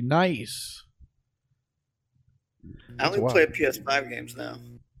one's going to be nice. I only play PS5 games now.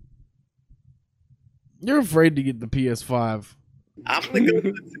 You're afraid to get the PS5. I'm going to go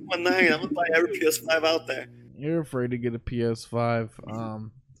to the 219. I'm going to buy every PS5 out there. You're afraid to get a PS5.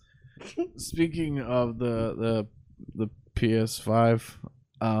 Speaking of the PS5,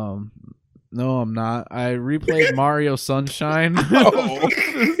 no, I'm not. I replayed Mario Sunshine. Oh,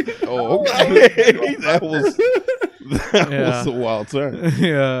 okay. that was a wild turn.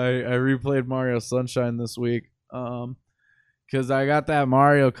 Yeah, I replayed Mario Sunshine this week. Because I got that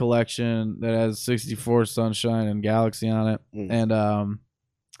Mario collection that has 64 Sunshine and Galaxy on it, and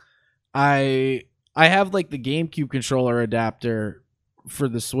I have, like, the GameCube controller adapter for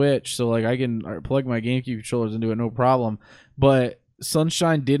the Switch, so, like, I can plug my GameCube controllers into it, no problem. But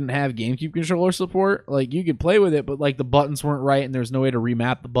Sunshine didn't have GameCube controller support. Like, you could play with it, but, like, the buttons weren't right, and there's no way to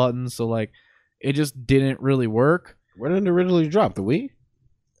remap the buttons, so, like, it just didn't really work. Where did it originally drop? The Wii?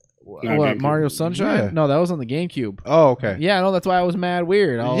 What, Mario Sunshine? Yeah. No, that was on the GameCube. Oh, okay. Yeah, no, that's why I was mad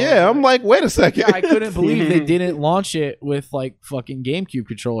weird. I'm like, wait a second. Yeah, I couldn't believe they didn't launch it with, like, fucking GameCube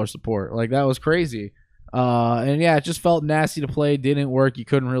controller support. Like, that was crazy. And yeah, it just felt nasty to play. Didn't work. You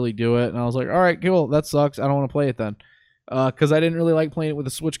couldn't really do it. And I was like, all right, cool. That sucks. I don't want to play it then. Because I didn't really like playing it with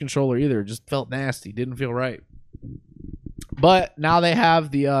a Switch controller either. It just felt nasty. Didn't feel right. But now they have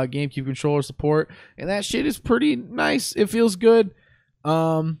the GameCube controller support, and that shit is pretty nice. It feels good.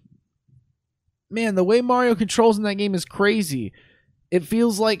 Man, the way Mario controls in that game is crazy. It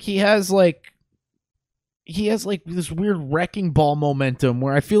feels like he has this weird wrecking ball momentum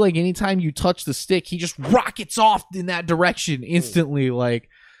where I feel like anytime you touch the stick, he just rockets off in that direction instantly. Like,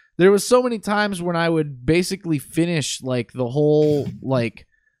 there was so many times when I would basically finish, like, the whole, like,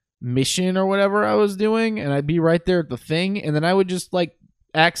 mission or whatever I was doing, and I'd be right there at the thing, and then I would just, like,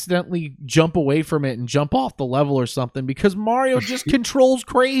 accidentally jump away from it and jump off the level or something because Mario just controls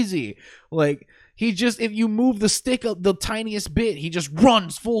crazy. Like, he just, if you move the stick the tiniest bit, he just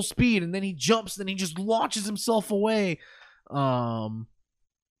runs full speed, and then he jumps, and he just launches himself away.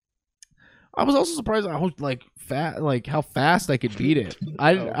 I was also surprised how how fast I could beat it.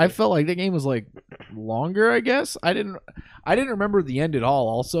 I felt like the game was like longer. I guess I didn't remember the end at all.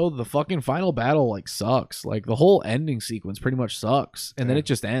 Also, the fucking final battle like sucks. Like the whole ending sequence pretty much sucks, and then it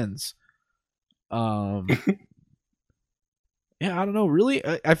just ends. Yeah, I don't know. Really,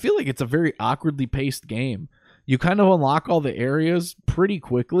 I feel like it's a very awkwardly paced game. You kind of unlock all the areas pretty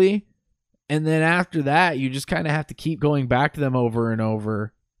quickly, and then after that, you just kind of have to keep going back to them over and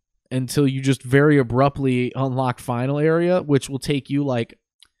over until you just very abruptly unlock final area, which will take you like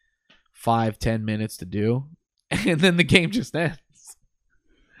 5-10 minutes to do, and then the game just ends.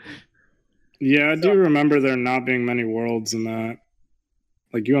 Yeah, I do remember there not being many worlds in that.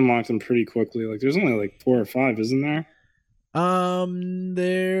 Like, you unlock them pretty quickly. Like, there's only like 4 or 5, isn't there?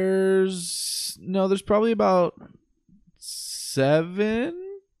 There's probably about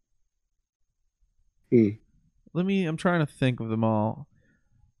 7. I'm trying to think of them all.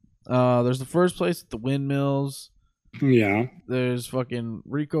 There's the first place at the windmills. Yeah. There's fucking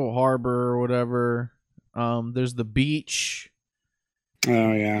Rico Harbor or whatever. There's the beach.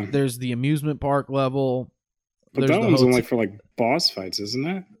 Oh yeah. There's the amusement park level. But that one's only for like boss fights, isn't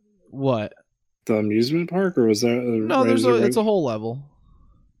it? What? The amusement park, or was that? No, it's a whole level.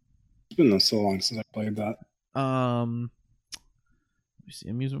 It's been so long since I played that. Let me see,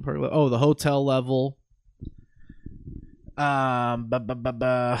 amusement park level. Oh, the hotel level.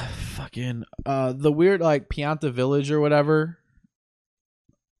 Fucking the weird like Pianta Village or whatever.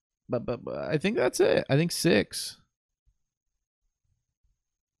 But I think that's it. I think 6.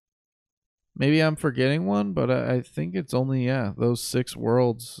 Maybe I'm forgetting one, but I think it's only those 6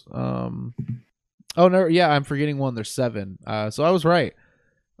 worlds. Oh no, yeah, I'm forgetting one. There's 7. So I was right.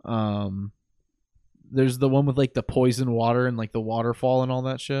 There's the one with like the poison water and like the waterfall and all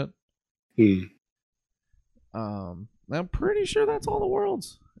that shit. I'm pretty sure that's all the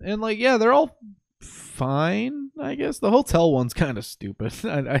worlds. And like, yeah, they're all fine, I guess. The hotel one's kind of stupid.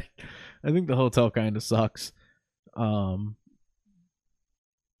 I think the hotel kind of sucks. How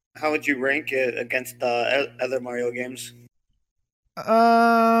would you rank it against other Mario games?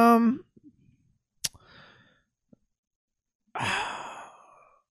 I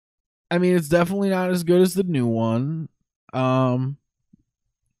mean, it's definitely not as good as the new one. I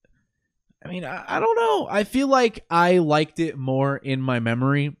mean, I don't know. I feel like I liked it more in my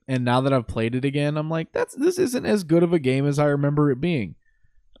memory, and now that I've played it again, I'm like, this isn't as good of a game as I remember it being.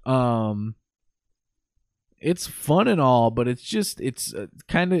 It's fun and all, but it's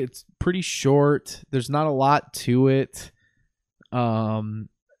pretty short. There's not a lot to it. And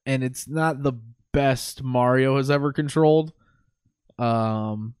it's not the best Mario has ever controlled.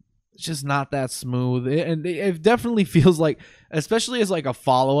 It's just not that smooth, and it definitely feels like, especially as like a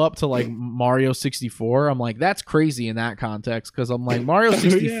follow-up to like Mario 64, I'm like, that's crazy in that context, because I'm like, Mario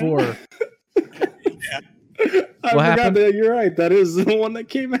 64 I forgot that you're right, that is the one that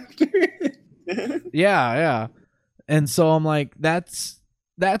came after it. yeah, and so I'm like, that's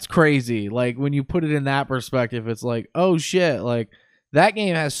crazy. Like, when you put it in that perspective, it's like, oh shit, like that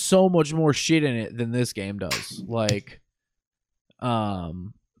game has so much more shit in it than this game does. Like,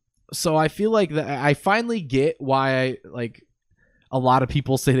 so I feel like I finally get why a lot of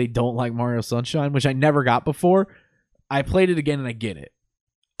people say they don't like Mario Sunshine, which I never got before. I played it again and I get it.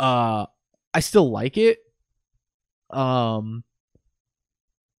 I still like it. But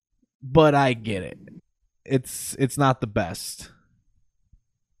I get it. It's not the best.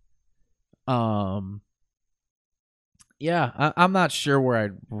 Yeah, I'm not sure where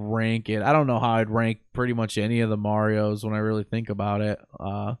I'd rank it. I don't know how I'd rank pretty much any of the Marios when I really think about it.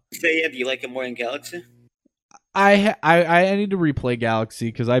 Do you like it more in Galaxy? I need to replay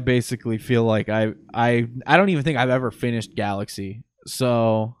Galaxy, because I basically feel like I don't even think I've ever finished Galaxy.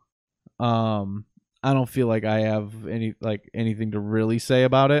 So I don't feel like I have anything to really say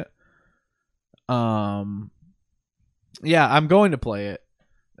about it. Yeah, I'm going to play it.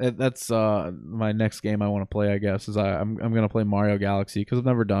 That's my next game I want to play, I guess, is I'm going to play Mario Galaxy, because I've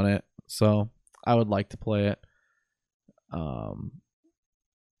never done it. So I would like to play it.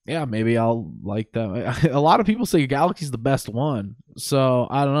 Yeah, maybe I'll like that. A lot of people say Galaxy's the best one. So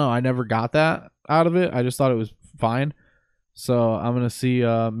I don't know. I never got that out of it. I just thought it was fine. So I'm going to see.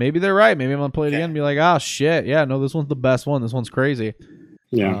 Maybe they're right. Maybe I'm going to play it again and be like, oh, shit. Yeah, no, this one's the best one. This one's crazy.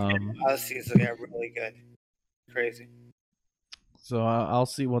 Yeah. Odyssey's really good. Crazy. So I'll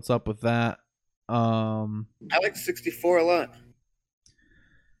see what's up with that. I like 64 a lot.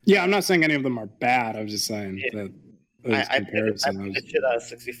 Yeah, I'm not saying any of them are bad. I was just saying that. I played the shit out of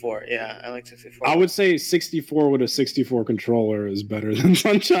 64. Yeah, I like 64. I would say 64 with a 64 controller is better than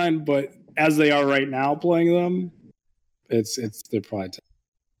Sunshine, but as they are right now playing them, they're probably.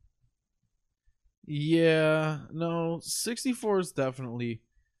 Yeah, no, 64 is definitely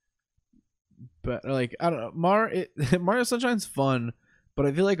better. Like, I don't know, Mario Sunshine's fun, but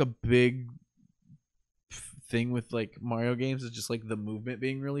I feel like a big thing with like Mario games is just like the movement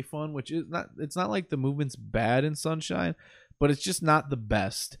being really fun, which is not. It's not like the movement's bad in Sunshine, but it's just not the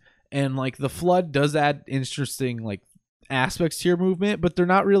best. And like the Flood does add interesting like aspects to your movement, but they're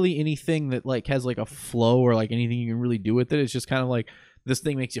not really anything that like has like a flow or like anything you can really do with it. It's just kind of like this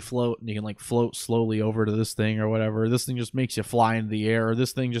thing makes you float and you can like float slowly over to this thing or whatever. This thing just makes you fly into the air, or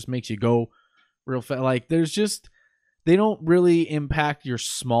this thing just makes you go real fast. Like there's just they don't really impact your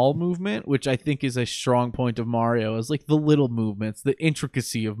small movement, which I think is a strong point of Mario, is like the little movements, the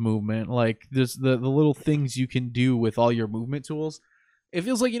intricacy of movement, like there's the little things you can do with all your movement tools. It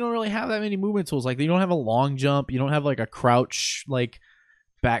feels like you don't really have that many movement tools. Like you don't have a long jump, you don't have like a crouch, like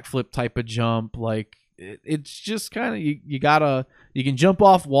backflip type of jump. Like it's just kind of you can jump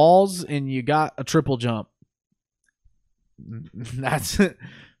off walls and you got a triple jump. That's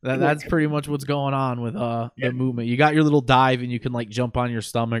that's pretty much what's going on with the movement. You got your little dive and you can like jump on your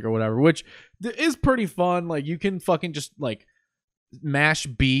stomach or whatever, which is pretty fun. Like you can fucking just like mash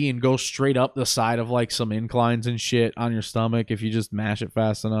B and go straight up the side of like some inclines and shit on your stomach if you just mash it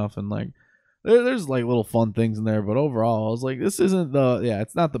fast enough. And like there's like little fun things in there, but overall I was like, this isn't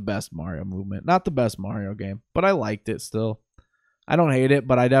it's not the best Mario movement, not the best Mario game, but I liked it still. I don't hate it,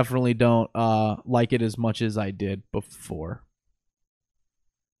 but I definitely don't like it as much as I did before.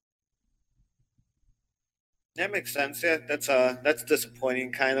 That makes sense. Yeah, that's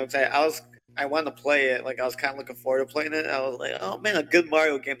disappointing. Kind of. I wanted to play it. Like I was kind of looking forward to playing it. I was like, oh man, a good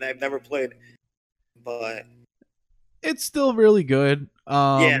Mario game that I've never played. But it's still really good.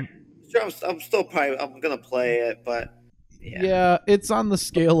 Yeah, sure. I'm still probably gonna play it, but yeah, it's on the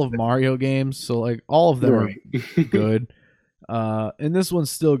scale of Mario games, so like all of them are good. And this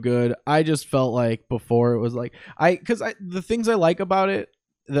one's still good. I just felt like before it was like the things I like about it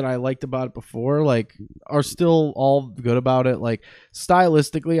that I liked about it before like are still all good about it. Like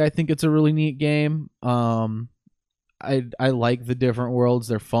stylistically, I think it's a really neat game. I like the different worlds.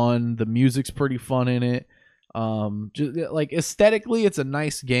 They're fun. The music's pretty fun in it. Just like aesthetically, it's a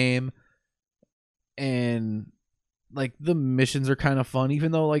nice game, and like the missions are kind of fun,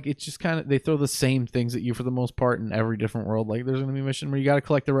 even though like it's just kind of they throw the same things at you for the most part in every different world. Like there's gonna be a mission where you got to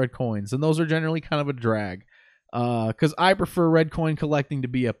collect the red coins, and those are generally kind of a drag. Because I prefer red coin collecting to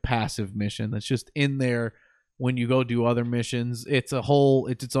be a passive mission that's just in there when you go do other missions. It's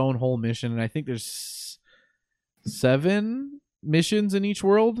its own whole mission, and I think there's 7 missions in each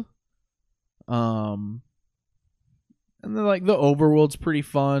world. And then like the overworld's pretty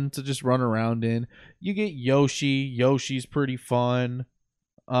fun to just run around in. You get Yoshi. Yoshi's pretty fun.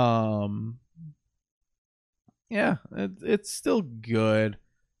 Yeah, it's still good.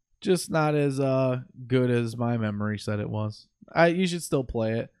 Just not as good as my memory said it was. You should still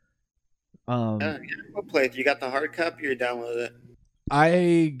play it. We'll play it. You got the hard copy or download it?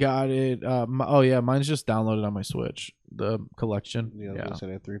 I got it. Mine's just downloaded on my Switch. The collection. Yeah, I said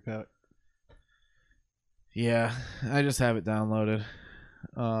that 3-pack. Yeah, I just have it downloaded.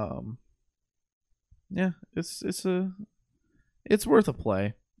 Yeah, it's worth a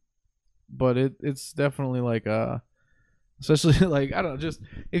play, but it's definitely like especially like I don't know, just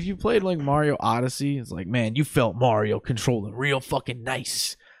if you played like Mario Odyssey, it's like man, you felt Mario controlling real fucking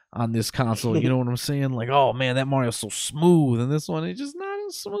nice on this console. You know what I'm saying? Like oh man, that Mario's so smooth, and this one it's just not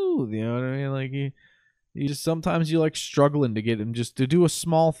as smooth. You know what I mean? Like you just sometimes you like struggling to get him just to do a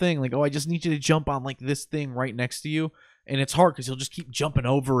small thing like oh I just need you to jump on like this thing right next to you, and it's hard because you'll just keep jumping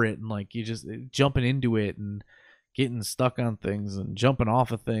over it and like you just jumping into it and getting stuck on things and jumping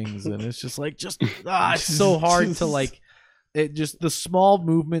off of things, and it's just like it's so hard to like it just the small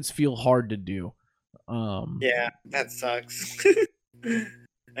movements feel hard to do. Yeah, that sucks.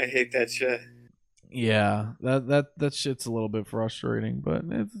 I hate that shit. Yeah, that shit's a little bit frustrating, but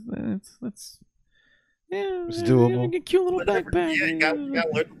it's yeah, it's doable. Get a cute little backpack. Yeah, you gotta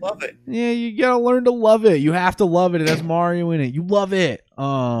learn to love it. Yeah, you gotta learn to love it. You have to love it. It has Mario in it. You love it.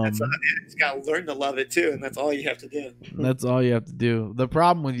 You just gotta learn to love it too, and that's all you have to do. That's all you have to do. The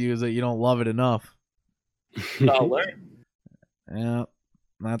problem with you is that you don't love it enough. I'll learn. Yeah,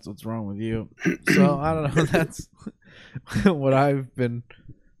 that's what's wrong with you. So I don't know. That's what I've been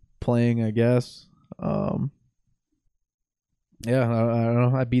playing, I guess. Yeah, I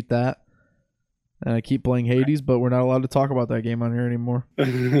don't know. I beat that. And I keep playing Hades, but we're not allowed to talk about that game on here anymore.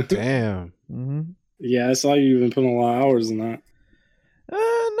 Damn. Mm-hmm. Yeah, I saw you even putting a lot of hours in that.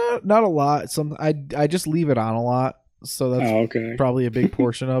 Not a lot. I just leave it on a lot, so that's probably a big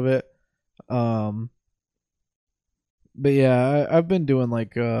portion of it. But yeah, I've been doing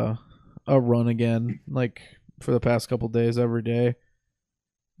like a run again, like for the past couple days every day,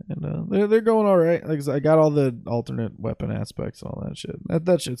 and they're going all right. Like I got all the alternate weapon aspects, and all that shit.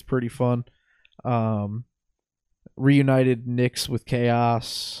 That shit's pretty fun. Reunited Nyx with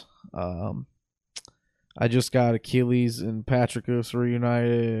Chaos. I just got Achilles and Patricus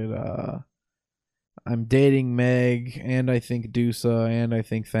reunited. I'm dating Meg, and I think Dusa, and I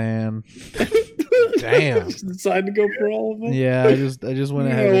think Than. Damn. Just decided to go for all of them. Yeah, I just went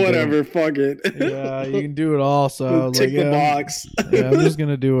ahead. Yeah, and whatever. Fuck it. Yeah, you can do it all. So I was Tick like, the yeah, box. yeah, I'm just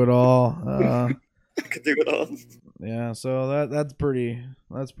gonna do it all. I could do it all. Yeah, so that's pretty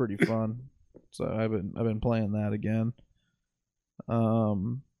fun. So I've been playing that again.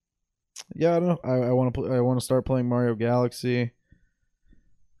 Yeah, I don't know. I want to start playing Mario Galaxy.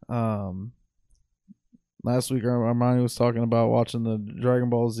 Last week Armani was talking about watching the Dragon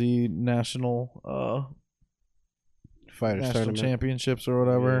Ball Z National Fighters National tournament. Championships or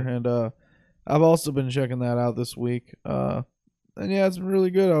whatever, Yeah. and I've also been checking that out this week. And yeah, it's been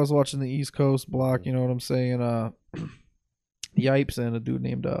really good. I was watching the East Coast block. You know what I'm saying? Yipes and a dude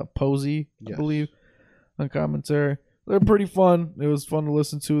named Posey, I Yes. believe, on commentary. They're pretty fun. It was fun to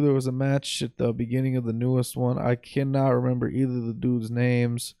listen to. There was a match at the beginning of the newest one. I cannot remember either of the dudes'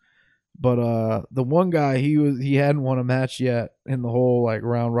 names, but the one guy he hadn't won a match yet in the whole like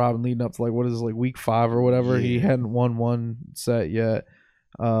round robin leading up to like what is it, like week 5 or whatever. He Yeah. hadn't won one set yet.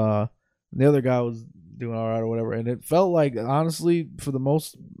 The other guy was doing all right or whatever, and it felt like honestly for the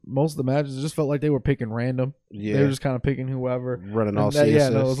most of the matches, it just felt like they were picking random. Yeah. They were just kind of picking whoever. running all And that- yeah,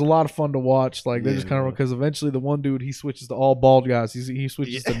 CSS. no, it was a lot of fun to watch. Like they Yeah, just kind of man. because eventually the one dude he switches to all bald guys. He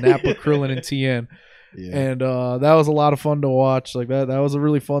switches to Nappa, Krillin, and Tien, Yeah. and that was a lot of fun to watch. Like that was a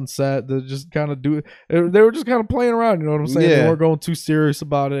really fun set. To just kind of do. They were just kind of playing around. You know what I'm saying? They Yeah. weren't going too serious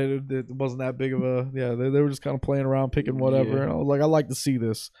about it. It wasn't that big of a yeah. They were just kind of playing around, picking whatever. Yeah. And I was like, I like to see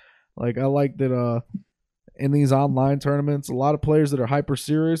this. Like I like that. In these online tournaments, a lot of players that are hyper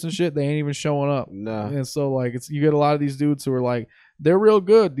serious and shit, they ain't even showing up. Nah. And so like you get a lot of these dudes who are like they're real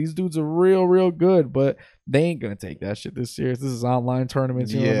good. These dudes are real good, but they ain't gonna take that shit this serious. This is online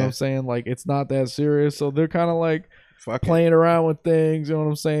tournaments, you know what Yeah. I'm saying? Like it's not that serious. So they're kind of like Fuck it. playing around with things, you know what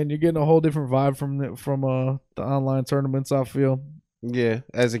I'm saying? You're getting a whole different vibe from the online tournaments, I feel. Yeah.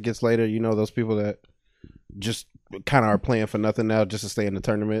 As it gets later, you know, those people that just kind of are playing for nothing now just to stay in the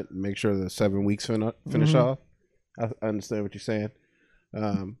tournament and make sure the 7 weeks finish Mhm. off. I understand what you're saying.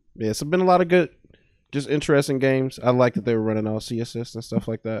 Yeah, it's been a lot of good, just interesting games. I like that they were running all C assists and stuff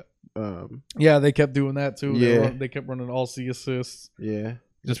like that. Yeah, they kept doing that too. Yeah. They kept running all C assists. Yeah.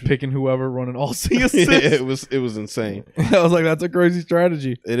 Just picking whoever running all C Yeah, assists. it was insane. I was like, that's a crazy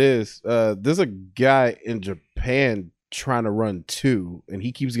strategy. It is. There's a guy in Japan trying to run 2 and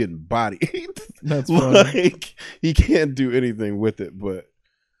he keeps getting bodied. That's funny. Like he can't do anything with it, but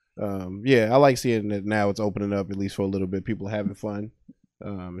yeah, I like seeing that now it's opening up at least for a little bit. People having fun.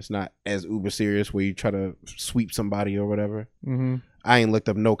 It's not as uber serious where you try to sweep somebody or whatever. Mm-hmm. I ain't looked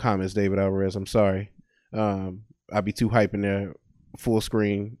up no comments, David Alvarez. I'm sorry. I'd be too hype in there, full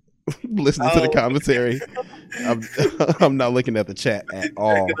screen, listening to the commentary. I'm not looking at the chat at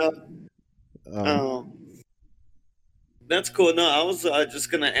all. That's cool. No, I was just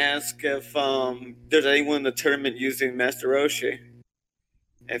gonna ask if there's anyone in the tournament using Master Roshi.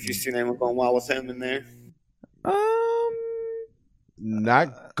 If you've seen anyone going wild with him in there.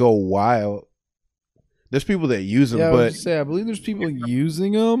 Not go wild. There's people that use them, Yeah, but I believe there's people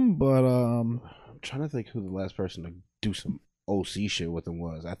using them, but I'm trying to think who the last person to do some OC shit with them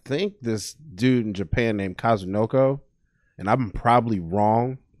was. I think this dude in Japan named Kazunoko, and I'm probably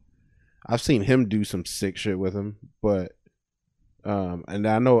wrong. I've seen him do some sick shit with him, but and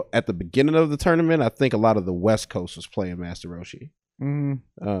I know at the beginning of the tournament, I think a lot of the West Coast was playing Master Roshi.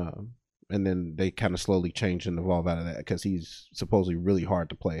 And then they kind of slowly changed and evolved out of that because he's supposedly really hard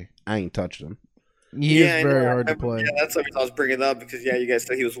to play. I ain't touched him. he I is very know. hard to play. Yeah, that's the reason I was bringing it up because you guys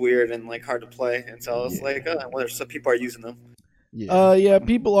said he was weird and like hard to play, and so I was like, I wonder if some people are using them. Yeah. Yeah,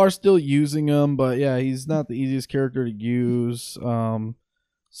 people are still using him, but yeah, he's not the easiest character to use.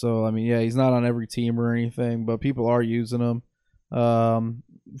 So I mean, yeah, he's not on every team or anything, but people are using him.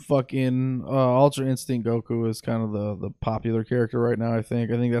 Fucking Ultra Instinct Goku is kind of the popular character right now. I think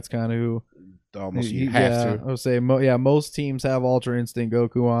that's kind of who. Almost you have yeah, to. I would say most teams have Ultra Instinct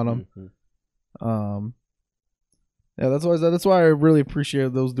Goku on them. Mhm. Yeah, that's why I really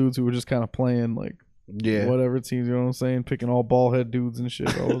appreciate those dudes who were just kind of playing like Yeah. whatever teams, you know what I'm saying, picking all ball head dudes and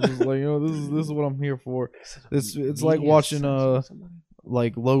shit. I was just like, this is what I'm here for. It's like watching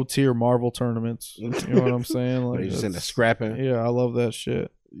like low tier Marvel tournaments. You know what I'm saying? Like They're just in the that's- scrapping. Yeah, I love that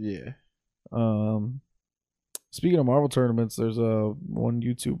shit. Yeah. Speaking of Marvel tournaments, there's one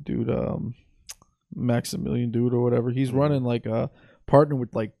YouTube dude, Maximilian Dude or whatever. He's running like a partner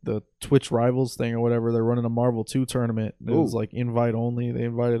with like the Twitch Rivals thing or whatever. They're running a Marvel 2 tournament. It was like invite only. They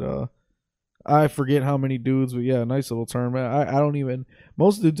invited I forget how many dudes, but yeah, nice little tournament. I don't even,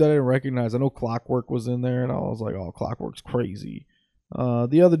 most dudes I didn't recognize. I know Clockwork was in there, and I was like, oh, Clockwork's crazy.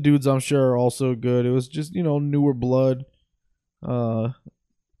 The other dudes I'm sure are also good. It was just, newer blood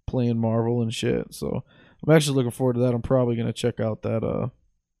playing Marvel and shit. So I'm actually looking forward to that. I'm probably going to check out that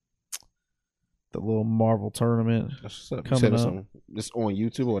the little Marvel tournament coming up. It's on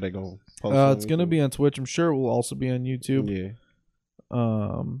YouTube, or they going to post it? It's going to be on Twitch. I'm sure it will also be on YouTube. Yeah.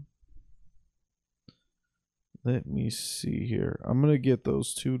 Let me see here. I'm going to get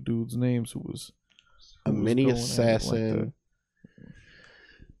those two dudes' names who was a mini assassin. Like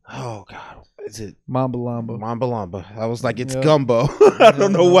oh God, is it Mamba Lamba? Mamba Lamba. I was like, it's Gumbo. I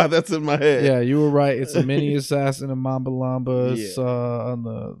don't know why that's in my head. Yeah, you were right. It's a mini assassin and Mamba Lamba. It's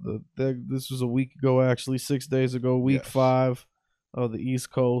on this was a week ago, actually, 6 days ago, week 5 of the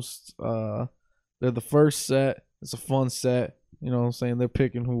East Coast. They're the first set. It's a fun set. You know what I'm saying? They're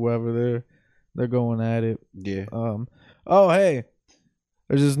picking whoever they're going at it. Yeah. Oh hey,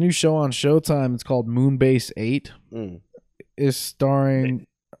 there's this new show on Showtime. It's called Moonbase 8. It's starring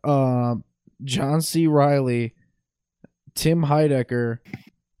John C. Reilly, Tim Heidecker,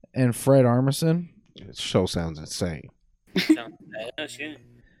 and Fred Armisen. The show sounds insane. So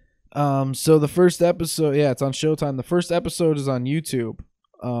the first episode, it's on Showtime. The first episode is on YouTube.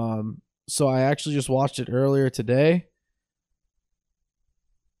 So I actually just watched it earlier today.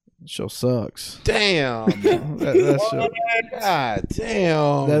 The show sucks. Damn. that show, God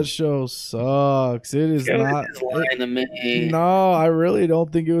damn. that show sucks. It is not. lying to me. No, I really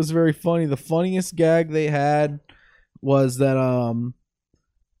don't think it was very funny. The funniest gag they had was that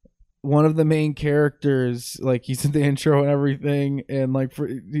one of the main characters, like, he's in the intro and everything, and like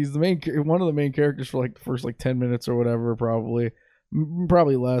he's one of the main characters for like the first like 10 minutes or whatever, probably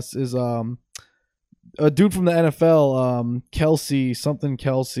less, is a dude from the NFL, Kelsey.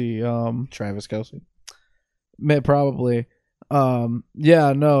 Travis Kelce. Probably.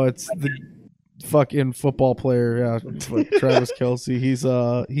 It's the fucking football player. Yeah, Travis Kelce. He's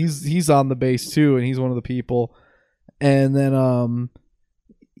on the base too, and he's one of the people. And then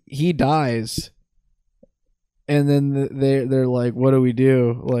he dies. And then they're like, "What do we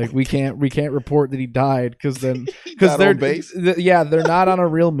do? Like, we can't report that he died because they're on base? They're not on a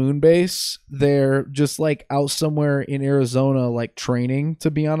real moon base. They're just like out somewhere in Arizona, like training to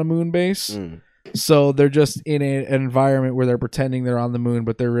be on a moon base. So they're just in an environment where they're pretending they're on the moon,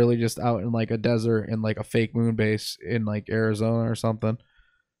 but they're really just out in like a desert in like a fake moon base in like Arizona or something.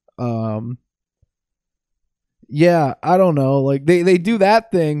 Yeah, I don't know. Like they do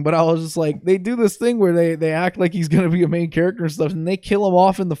that thing, but I was just like, they do this thing where they act like he's gonna be a main character and stuff, and they kill him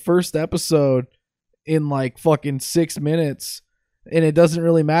off in the first episode in like fucking 6 minutes, and it doesn't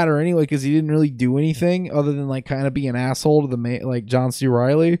really matter anyway because he didn't really do anything other than like kind of be an asshole to the like John C.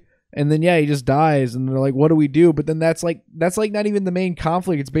 Reilly, and then he just dies, and they're like, what do we do? But then that's like not even the main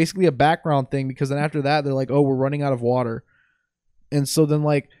conflict. It's basically a background thing because then after that they're like, oh, we're running out of water, and so then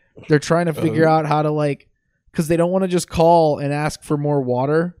like they're trying to figure out how to like. Because they don't want to just call and ask for more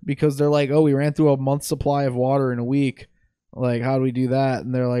water because they're like, oh, we ran through a month's supply of water in a week. Like, how do we do that?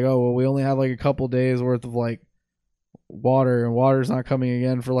 And they're like, oh, well, we only have like a couple days worth of like water, and water's not coming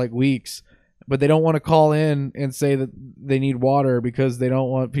again for like weeks. But they don't want to call in and say that they need water because they don't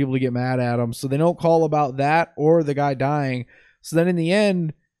want people to get mad at them. So they don't call about that or the guy dying. So then in the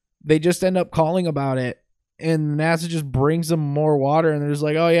end, they just end up calling about it. And NASA just brings them more water, and they're just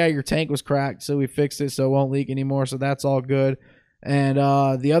like, oh, yeah, your tank was cracked, so we fixed it so it won't leak anymore, so that's all good. And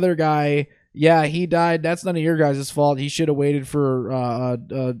the other guy, he died. That's none of your guys' fault. He should have waited for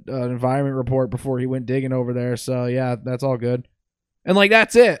an environment report before he went digging over there, so, yeah, that's all good. And, like,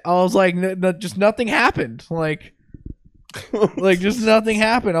 that's it. I was like, just nothing happened. Like just nothing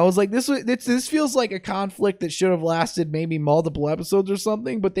happened. I was like, this feels like a conflict that should have lasted maybe multiple episodes or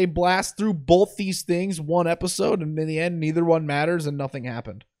something, but they blast through both these things one episode, and in the end neither one matters and nothing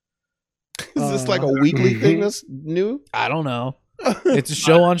happened. Is this like a weekly thing that's new? I don't know. It's a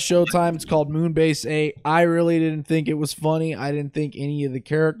show on Showtime. It's called Moonbase 8. I really didn't think it was funny. I didn't think any of the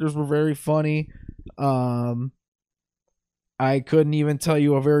characters were very funny. I couldn't even tell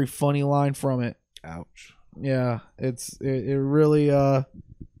you a very funny line from it. Ouch. Yeah, it really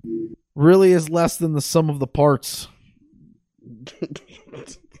really is less than the sum of the parts.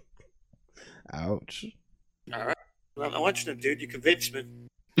 Ouch. All right. Well, I'm watching it, dude. You convinced me.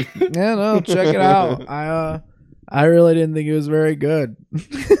 Yeah, no, check it out. I really didn't think it was very good.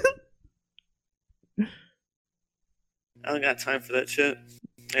 I don't got time for that shit.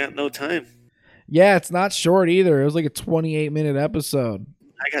 I got no time. Yeah, it's not short either. It was like a 28-minute episode.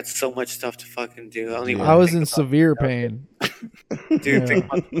 I got so much stuff to fucking do. I don't even. I was think in about severe pain. it. Dude, Yeah. think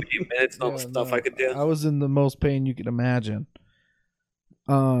about 28 minutes and all the Yeah, stuff no, I could do. I was in the most pain you could imagine.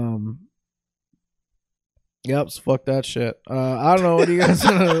 Yep, so fuck that shit. I don't know what you guys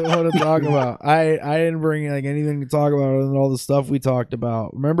want to talk about. I didn't bring like anything to talk about other than all the stuff we talked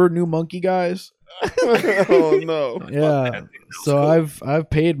about. Remember New Monkey Guys? Oh no. Yeah. So I've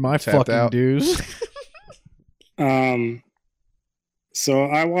paid my Tapped fucking out. dues. So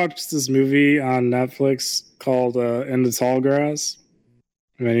I watched this movie on Netflix called In the Tall Grass.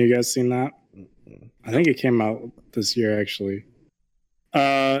 Have any of you guys seen that? I think it came out this year, actually.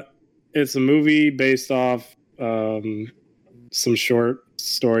 It's a movie based off some short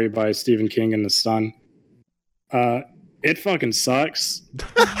story by Stephen King and his son. It fucking sucks.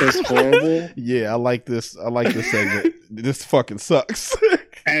 It's horrible. Yeah, I like this. I like this segment. This fucking sucks.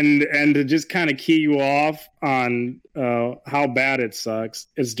 And to just kind of key you off on how bad it sucks,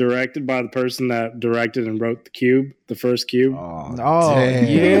 it's directed by the person that directed and wrote The Cube, the first Cube. Oh,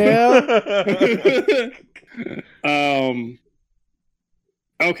 yeah.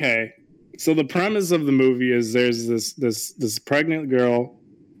 Okay. So the premise of the movie is there's this pregnant girl,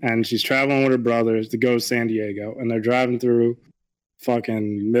 and she's traveling with her brothers to go to San Diego, and they're driving through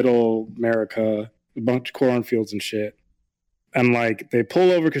fucking middle America, a bunch of cornfields and shit. And like they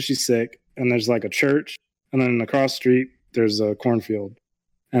pull over because she's sick, and there's like a church, and then across the street there's a cornfield,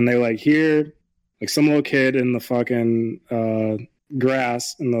 and they like hear like some little kid in the fucking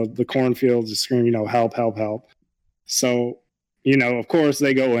grass in the cornfield just screaming, you know, help, help, help. So, you know, of course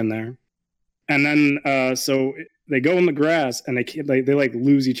they go in there, and then so they go in the grass, and they like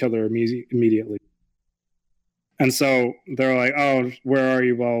lose each other immediately. And so they're like, oh, where are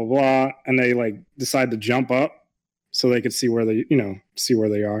you, blah, blah, blah. And they like decide to jump up so they could see where they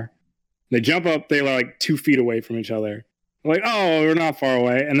are. They jump up, they're like 2 feet away from each other. They're like, oh, we're not far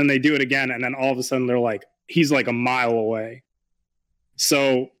away. And then they do it again. And then all of a sudden they're like, he's like a mile away.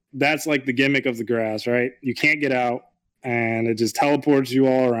 So that's like the gimmick of the grass, right? You can't get out, and it just teleports you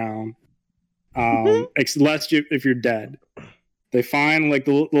all around. Unless if you're dead. They find like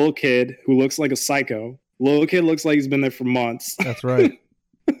the little kid who looks like a psycho. Little kid looks like he's been there for months. That's right.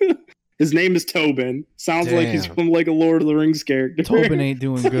 His name is Tobin. Sounds like he's Damn. from like a Lord of the Rings character. Tobin ain't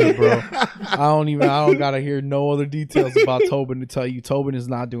doing good, bro. I don't gotta hear no other details about Tobin to tell you Tobin is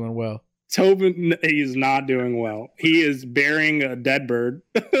not doing well. Tobin, he is not doing well. He is burying a dead bird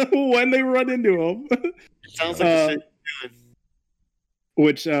when they run into him. Sounds like the shit.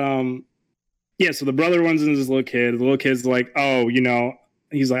 Which, yeah, so the brother runs into this little kid. The little kid's like, oh, you know,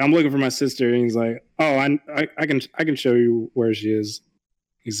 he's like, I'm looking for my sister. And he's like, oh, I can show you where she is.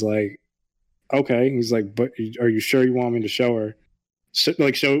 He's like, okay. He's like, but are you sure you want me to show her?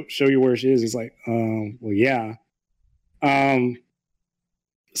 Show you where she is. He's like, well, yeah.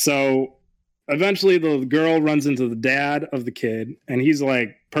 So eventually the girl runs into the dad of the kid, and he's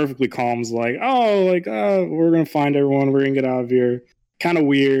like perfectly calm. He's like, oh, like, we're going to find everyone. We're going to get out of here. Kind of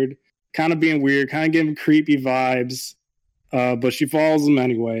weird, kind of being weird, kind of giving creepy vibes. But she follows him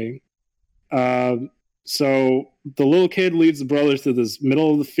anyway. So the little kid leads the brothers to this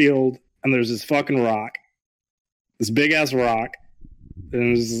middle of the field, and there's this fucking rock, this big ass rock,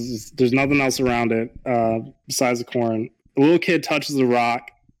 and there's nothing else around it besides the corn. The little kid touches the rock,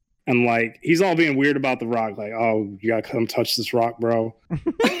 and like he's all being weird about the rock, like, oh, you gotta come touch this rock, bro.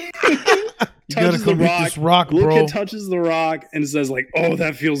 You gotta come get this rock, Little bro. kid touches the rock and says like, oh,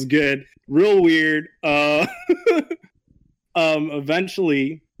 that feels good. Real weird.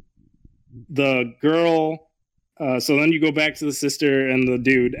 Eventually the girl, so then you go back to the sister and the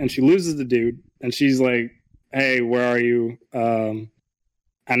dude, and she loses the dude, and she's like, hey, where are you? And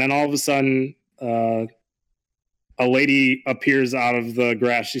then all of a sudden, a lady appears out of the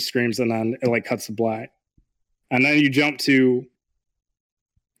grass. She screams, and then it like cuts to black. And then you jump to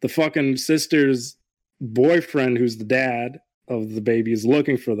the fucking sister's boyfriend, who's the dad of the baby, is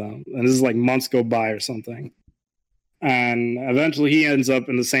looking for them. And this is like months go by or something. And eventually he ends up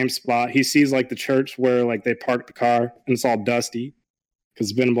in the same spot. He sees like the church where like they parked the car, and it's all dusty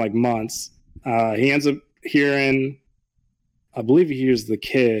because it's been like months. He ends up hearing, I believe he hears the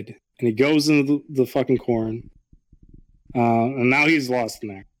kid, and he goes into the fucking corn. And now he's lost in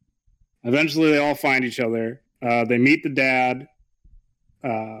there. Eventually they all find each other. They meet the dad.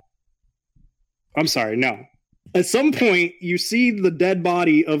 I'm sorry, no. At some point, you see the dead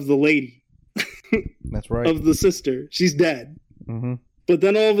body of the lady. That's right. Of the sister. She's dead. Mm-hmm. But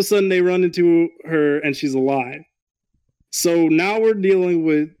then all of a sudden they run into her and she's alive. So now we're dealing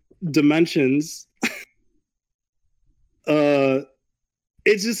with dimensions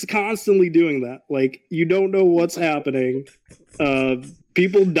It's just constantly doing that. Like, you don't know what's happening.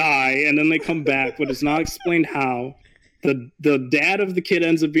 People die and then they come back, but it's not explained how. The dad of the kid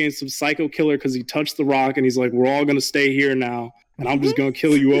ends up being some psycho killer because he touched the rock and he's like, we're all gonna stay here now, and I'm just gonna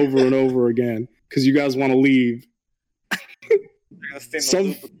kill you over and over again because you guys want to leave.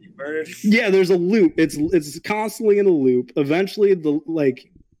 Yeah, there's a loop. It's constantly in a loop. Eventually,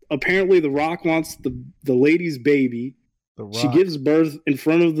 apparently the rock wants the lady's baby. She gives birth in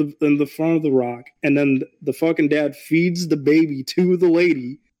the front of the rock, and then the fucking dad feeds the baby to the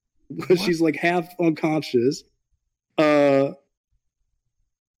lady because she's like half unconscious.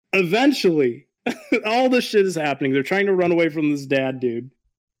 Eventually, all this shit is happening. They're trying to run away from this dad dude.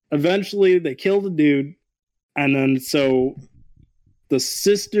 Eventually, they kill the dude, and then so the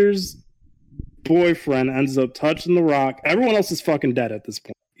sister's boyfriend ends up touching the rock. Everyone else is fucking dead at this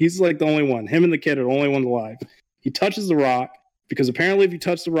point. He's like the only one. Him and the kid are the only ones alive. He touches the rock because apparently if you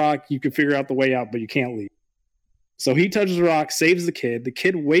touch the rock, you can figure out the way out, but you can't leave. So he touches the rock, saves the kid. The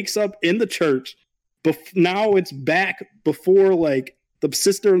kid wakes up in the church. But now it's back before like the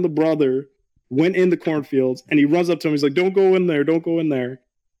sister and the brother went in the cornfields, and he runs up to him. He's like, "Don't go in there! Don't go in there!"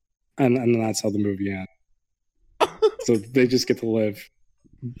 And that's how the movie ends. So they just get to live.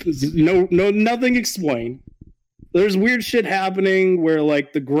 Nothing explained. There's weird shit happening where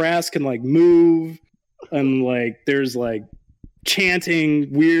like the grass can like move, and like there's like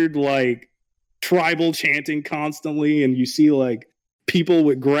chanting, weird like tribal chanting constantly, and you see like people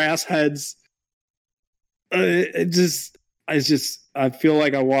with grass heads. I feel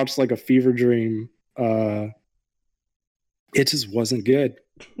like I watched like a fever dream. It just wasn't good.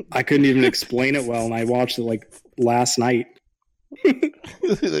 I couldn't even explain it well, and I watched it like last night.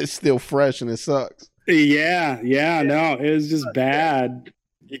 It's still fresh and it sucks. Yeah, no, it was just bad.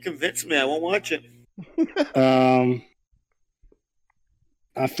 You convinced me. I won't watch it.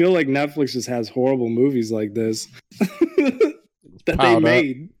 I feel like Netflix just has horrible movies like this that they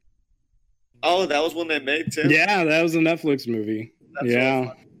made. Oh, that was one they made too? Yeah, that was a Netflix movie.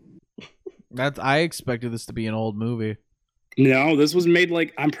 Yeah. I expected this to be an old movie. No, this was made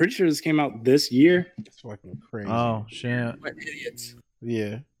like, I'm pretty sure this came out this year. It's fucking crazy. Oh, shit. What idiots.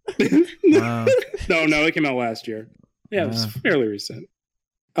 Yeah. Wow. No, it came out last year. Yeah, it was fairly recent.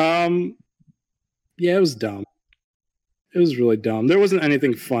 Yeah, it was dumb. It was really dumb. There wasn't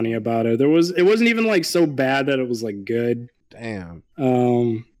anything funny about it. It wasn't even like so bad that it was like good. Damn.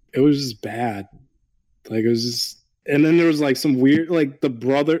 It was just bad. Like, it was just, and then there was like some weird, like the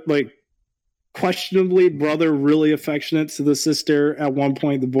brother, like questionably brother really affectionate to the sister. At one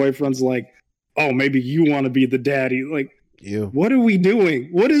point, the boyfriend's like, "Oh, maybe you want to be the daddy." Like, ew. What are we doing?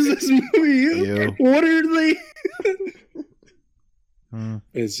 What is this movie? Ew. What are they?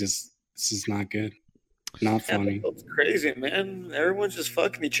 It's just not good. Not funny. It's crazy, man. Everyone's just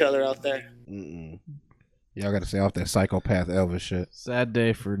fucking each other out there. Mm-mm. Y'all got to stay off that psychopath Elvis shit. Sad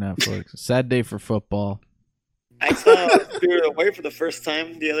day for Netflix. Sad day for football. I saw Spirited Away for the first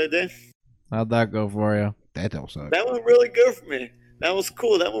time the other day. How'd that go for you? That don't suck. That went really good for me. That was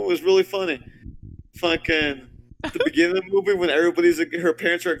cool. That one was really funny. Fucking the beginning of the movie when her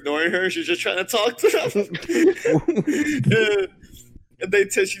parents are ignoring her, she's just trying to talk to them. And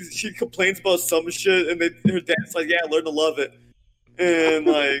she complains about some shit, and her dad's like, "Yeah, learn to love it." And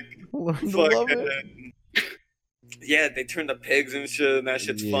like, Learn to love it. Yeah, they turn to pigs and shit, and that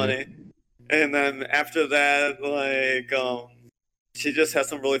shit's funny. And then after that, like, she just has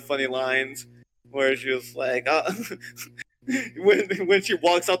some really funny lines where she was like, when she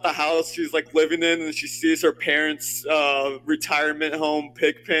walks out the house she's like living in, and she sees her parents' retirement home,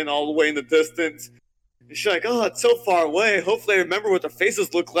 Pigpen, all the way in the distance. And she's like, "Oh, it's so far away. Hopefully I remember what their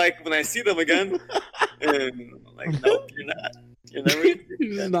faces look like when I see them again." And I'm like, "Nope, you're not. You're never gonna do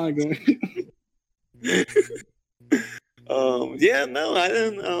You're just not going. Yeah, no, I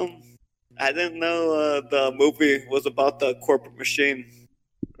didn't know the movie was about the corporate machine.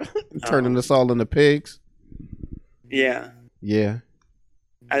 Turning us all into pigs. Yeah. Yeah.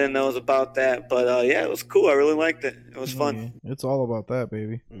 I didn't know it was about that, but yeah, it was cool. I really liked it. It was fun. It's all about that,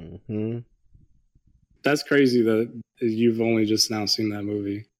 baby. Mm-hmm. That's crazy that you've only just now seen that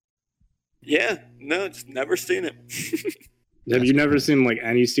movie. Yeah, no, just never seen it. Have you never seen like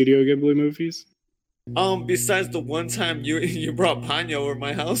any Studio Ghibli movies? Besides the one time you brought Ponyo over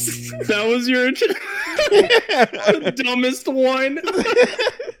my house. That was your the dumbest one.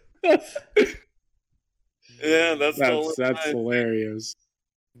 Yeah, that's hilarious.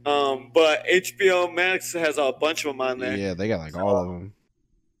 But HBO Max has a bunch of them on there. Yeah, they got like all of them.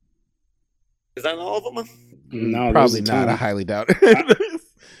 Is that all of them? No, probably not. I highly doubt it.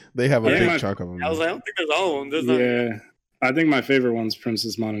 They have a big chunk of them. I was like, I don't think there's all of them. There's not. Yeah, I think my favorite one's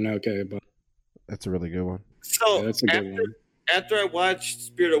Princess Mononoke, but That's a really good one. So yeah, that's a good one. after I watched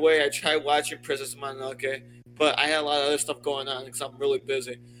Spirit Away, I tried watching Princess Mononoke, but I had a lot of other stuff going on because I'm really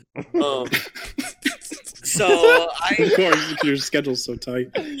busy. So Of course, your schedule's so tight.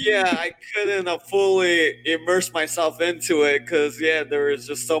 I couldn't fully immerse myself into it because there was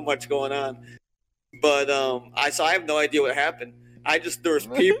just so much going on. But I have no idea what happened. There was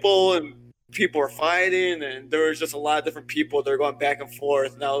people and people were fighting, and there was just a lot of different people that were going back and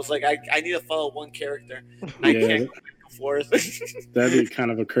forth. And I was like, I need to follow one character. I can't go back and forth. That'd be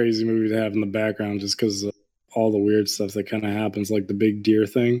kind of a crazy movie to have in the background, just because of all the weird stuff that kind of happens, like the big deer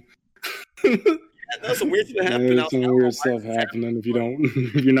thing. That's some weird shit happened. There's some weird stuff happening if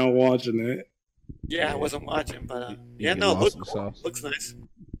you're not watching it. Yeah, I wasn't watching, but You it get lost looks in the cool. sauce. Looks nice.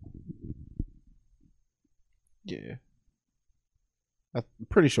 Yeah. I'm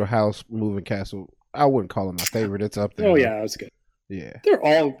pretty sure House Moving Castle, I wouldn't call it my favorite. It's up there. Oh though. yeah, that's good. Yeah. They're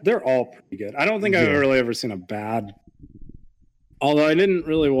all pretty good. I don't think I've really ever seen a bad. Although I didn't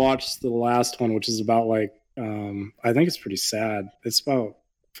really watch the last one, which is about like I think it's pretty sad. It's about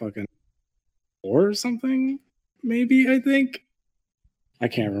fucking war or something, maybe. I think I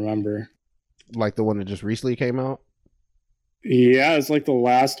can't remember. Like the one that just recently came out? Yeah, it's like the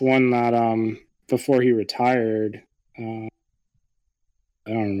last one that before he retired.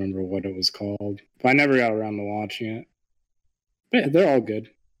 I don't remember what it was called, but I never got around to watching it. But yeah, they're all good.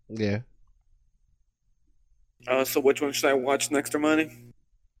 Yeah. So which one should I watch next, Armani?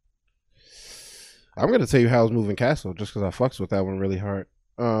 I'm going to tell you House Moving Castle just because I fucks with that one really hard.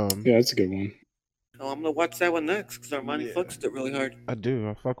 Yeah, that's a good one. Oh, I'm gonna watch that one next because Armani fucks with it really hard. I do.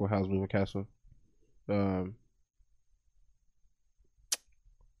 I fuck with House Moving Castle.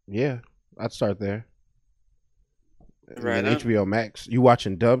 Yeah, I'd start there. Right on on. HBO Max. You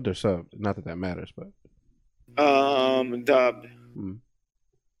watching dubbed or subbed? Not that matters, but Dubbed.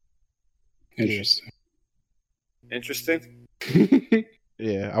 Interesting. Interesting.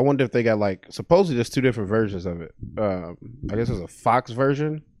 yeah, I wonder if they got like supposedly there's two different versions of it. I guess there's a Fox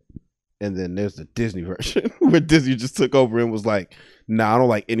version, and then there's the Disney version where Disney just took over and was like, "Nah, I don't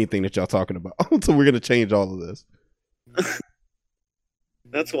like anything that y'all talking about, so we're gonna change all of this."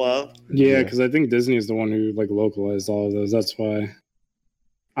 That's wild. Yeah, because I think Disney is the one who like localized all of those. That's why.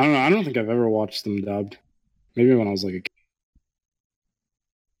 I don't know. I don't think I've ever watched them dubbed. Maybe when I was like a kid.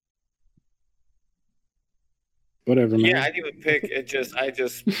 Whatever, man. Yeah, I didn't even pick it. I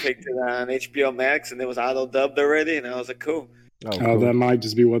just picked it on HBO Max, and it was auto dubbed already, and I was like, cool. Oh, cool. That might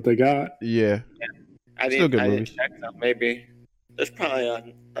just be what they got. Yeah. I Still didn't. good I movies. didn't check them. Maybe there's probably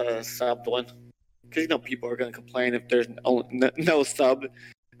a subbed one because people are going to complain if there's no sub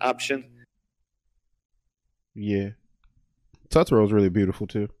option. Yeah. Totoro is really beautiful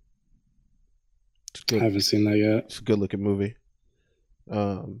too. It's I good. haven't seen that yet. It's a good looking movie.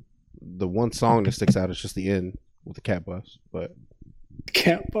 The one song that sticks out is just the end with the cat bus, but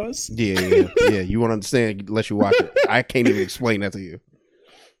Cat Bus? yeah. You won't understand unless you watch it. I can't even explain that to you.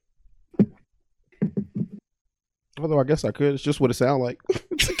 Although I guess I could. It's just what it sounds like.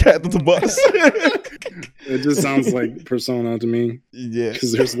 It's a cat with a bus. It just sounds like Persona to me Yeah.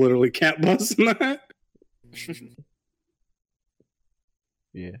 because there's literally Cat Bus in that.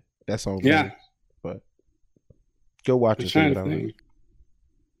 Yeah. That song. Yeah. But go watch I'm it. trying to think.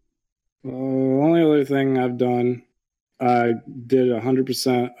 Only other thing I've done, I did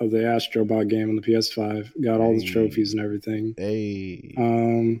 100% of the Astro Bot game on the PS5. Got all the Hey. trophies and everything. Hey.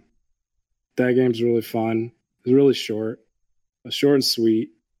 That game's really fun. It's really short and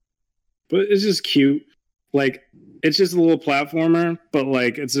sweet, but it's just cute. Like it's just a little platformer, but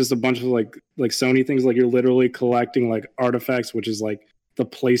like it's just a bunch of like Sony things. Like you're literally collecting like artifacts, which is like the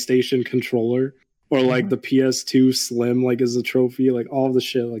PlayStation controller or like the PS2 Slim, like as a trophy, like all the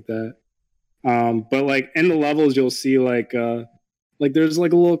shit like that. But like in the levels, you'll see like there's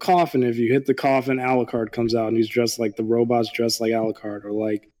like a little coffin. If you hit the coffin, Alucard comes out and he's dressed like the robot's dressed like Alucard, or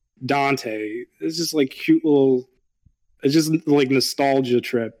like Dante. It's just like cute little. It's just like nostalgia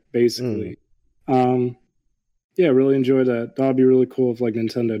trip, basically. Yeah, really enjoy that. That'd be really cool if like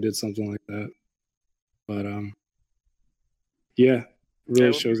Nintendo did something like that. But yeah,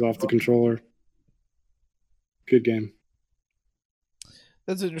 really shows off the controller. Good game.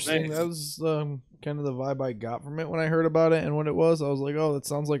 That's interesting. Nice. That was kind of the vibe I got from it when I heard about it, and when it was, I was like, "Oh, that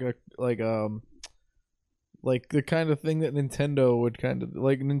sounds like like the kind of thing that Nintendo would kind of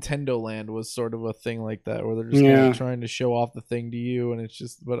like. Nintendo Land was sort of a thing like that, where they're just kind of trying to show off the thing to you, and it's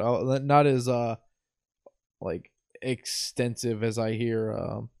just, but not as like extensive as I hear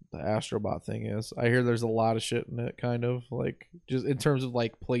the Astrobot thing is. I hear there's a lot of shit in it, kind of like just in terms of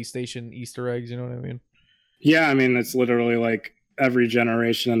like PlayStation Easter eggs. You know what I mean? Yeah, I mean, it's literally like every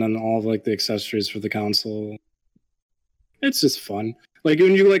generation and then all of like the accessories for the console. It's just fun. Like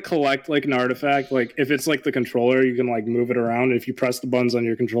when you like collect like an artifact, like if it's like the controller, you can like move it around. If you press the buttons on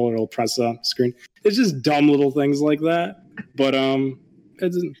your controller, it'll press the screen. It's just dumb little things like that. But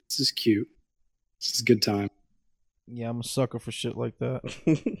it's just cute. It's just a good time. Yeah, I'm a sucker for shit like that.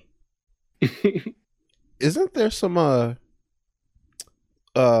 Isn't there some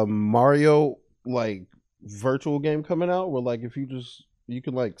Mario like virtual game coming out where like if you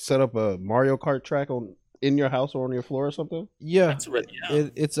can like set up a Mario Kart track in your house or on your floor or something? Yeah, That's already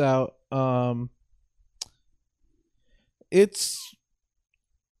out. it's out. It's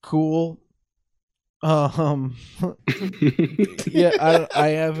cool. Yeah,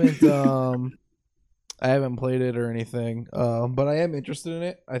 I haven't played it or anything. But I am interested in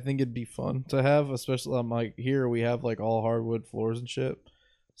it. I think it'd be fun to have, especially like here we have like all hardwood floors and shit.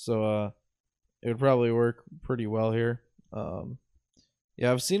 So it would probably work pretty well here.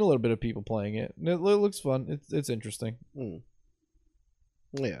 Yeah, I've seen a little bit of people playing it. It looks fun. It's interesting.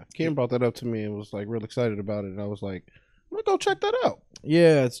 Yeah, Kim brought that up to me and was like real excited about it, and I was like, I'm gonna go check that out.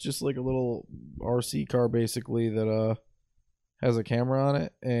 Yeah, it's just like a little RC car basically that has a camera on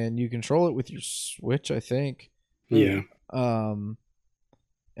it, and you control it with your Switch, I think. Yeah. And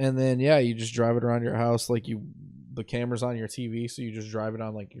then yeah, you just drive it around your house like the camera's on your TV, so you just drive it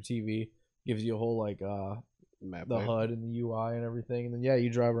on like your TV. Gives you a whole like Map the there. HUD and the UI and everything, and then yeah,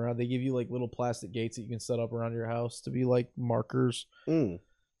 you drive around. They give you like little plastic gates that you can set up around your house to be like markers. Mm.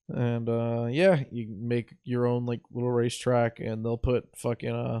 And yeah, you make your own like little racetrack, and they'll put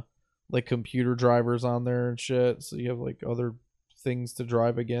fucking like computer drivers on there and shit, so you have like other things to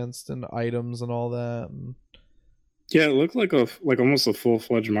drive against and items and all that. And Yeah, it looked like almost a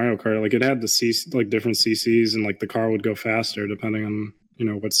full-fledged Mario Kart. Like it had the like different CCs, and like the car would go faster depending on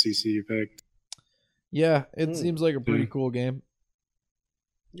what CC you picked. yeah, it seems like a pretty Yeah. cool game.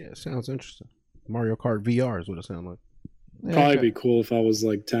 Yeah, it sounds interesting. Mario Kart VR is what it sounds like. Yeah, Probably be cool if I was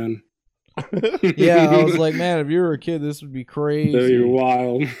like 10. yeah, I was like, man, if you were a kid, this would be That'd be crazy.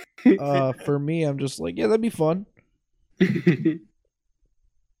 wild. For me, I'm just like, yeah, that'd be fun. I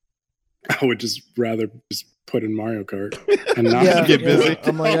would just rather just put in Mario Kart and not Yeah, get busy. yeah.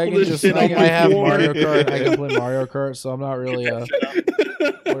 I'm like, I All can this just, shit I, on I my have floor. Mario Kart. I can play Mario Kart, so I'm not really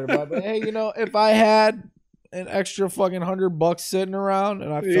worried about. But hey, if I had an extra fucking $100 sitting around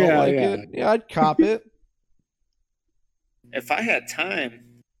and I felt Yeah, like yeah. it, yeah, I'd cop it. If I had time,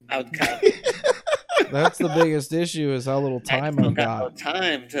 I would cop it. That's the biggest issue is how little time I I've got no got.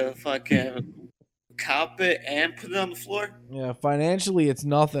 time to fucking cop it and put it on the floor. Yeah, financially, it's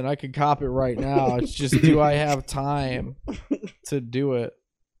nothing. I could cop it right now. It's just, do I have time to do it?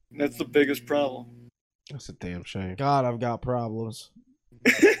 That's the biggest problem. That's a damn shame. God, I've got problems.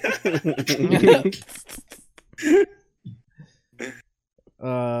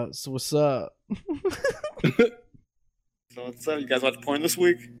 So what's up? So what's up? You guys watch porn this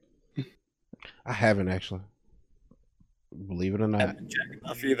week? I haven't actually. Believe it or I not, haven't checked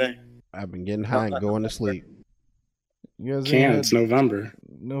enough either. I've been getting high and going to sleep. You guys ain't Can't. had It's November.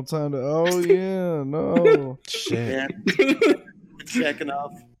 no time to. Oh yeah, no. Shit. Yeah. Checking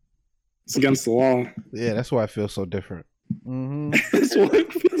off. It's against the law. Yeah, that's why I feel so different. hmm That's why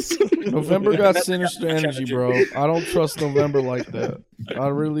it feels so November got That's sinister not energy, challenging. bro. I don't trust November like that. I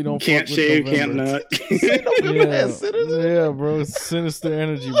really don't. Can't fuck with shave, can't November. nut. Yeah, bro. It's sinister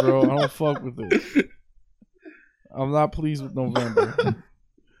energy, bro. I don't fuck with it. I'm not pleased with November.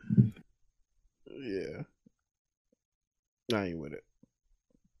 Yeah. I ain't with it.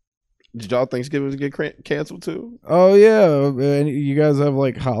 Did y'all Thanksgiving get canceled too? Oh yeah, and you guys have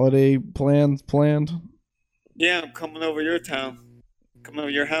like holiday plans planned? Yeah, I'm coming over your town. Coming over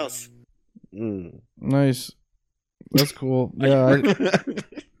your house. Mm. Nice. That's cool. Yeah,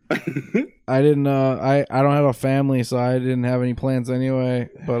 I didn't. I don't have a family, so I didn't have any plans anyway.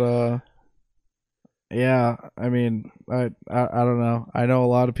 But yeah. I mean, I don't know. I know a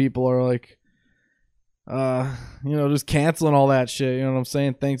lot of people are like, just canceling all that shit. You know what I'm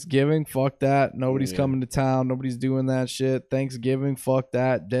saying? Thanksgiving, fuck that. Nobody's Yeah. coming to town. Nobody's doing that shit. Thanksgiving, fuck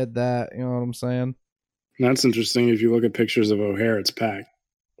that. Dead that. You know what I'm saying? That's interesting. If you look at pictures of O'Hare, it's packed.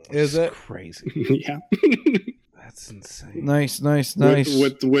 Is it? Crazy. Yeah. That's insane. Nice.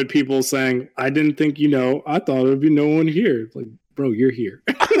 With people saying, I didn't think I thought there'd be no one here. Like, bro, you're here.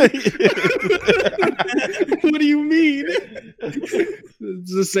 What do you mean?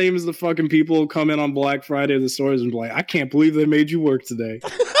 It's the same as the fucking people who come in on Black Friday to the stores and be like, I can't believe they made you work today.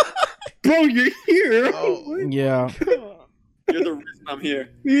 Bro, you're here. Oh, Yeah. You're the reason I'm here.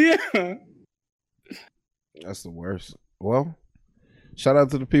 Yeah. that's the worst. Well, shout out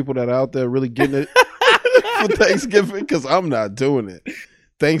to the people that are out there really getting it, for Thanksgiving because I'm not doing it.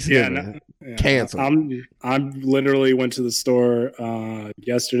 Thanksgiving. Yeah, yeah. Cancel. I'm literally went to the store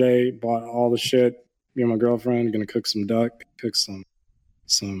yesterday, bought all the shit. Me and my girlfriend gonna cook some duck, cook some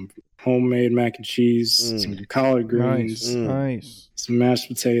homemade mac and cheese, some collard greens, Nice. some mashed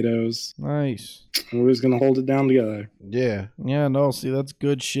potatoes. Nice. And we're just gonna hold it down together. Yeah. Yeah, no, see, that's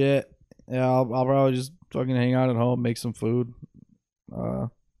good shit. Yeah, I'll probably just fucking hang out at home, make some food.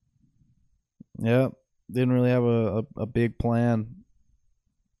 Yeah, didn't really have a big plan.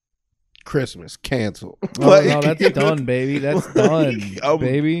 Christmas canceled. Oh, no, that's done, baby. That's done,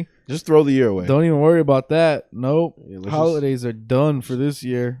 baby. Just throw the year away. Don't even worry about that. Nope. Yeah, let's Holidays are done for this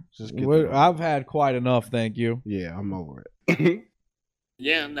year. just get that- I've had quite enough, thank you. Yeah, I'm over it.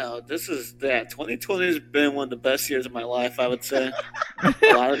 Yeah, no, this is that. 2020 has been one of the best years of my life, I would say. A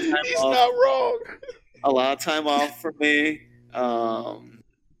lot of time He's off. not wrong. A lot of time off for me.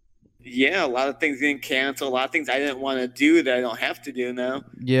 Yeah, a lot of things getting canceled. A lot of things I didn't want to do that I don't have to do now.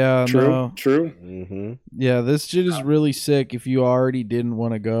 Yeah, True, no. true. Mm-hmm. Yeah, this shit is really sick if you already didn't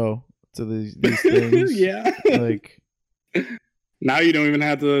want to go to these things. Yeah. Like, Now you don't even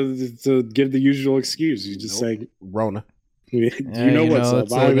have to give the usual excuse. You just say, Rona. you yeah, know what's up.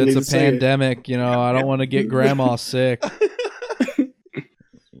 it's I don't even need to a say it. pandemic. You know, I don't want to get grandma sick.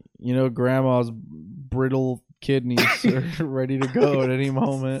 You know, grandma's brittle kidneys are ready to go at any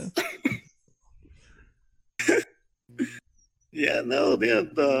moment. Yeah, no,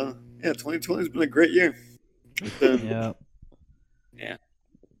 2020 has been a great year. It's been- Yeah.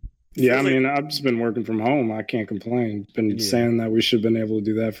 Yeah, I Feels like- mean, I've just been working from home. I can't complain. Been Yeah. saying that we should have been able to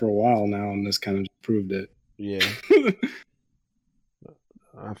do that for a while now, and this kind of proved it. Yeah.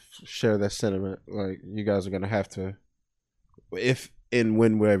 I share that sentiment. Like, you guys are gonna have to, if and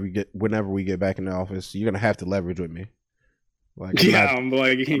whenever we get back in the office, you're gonna have to leverage with me. Like, I'm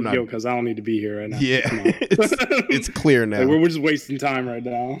like, I'm not- yo, because I don't need to be here right now. yeah, Come on. it's clear now. Like, we're just wasting time right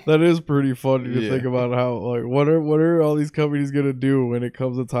now. That is pretty funny to Yeah. think about how, like, what are all these companies gonna do when it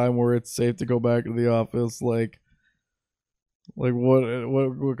comes a time where it's safe to go back to the office? Like what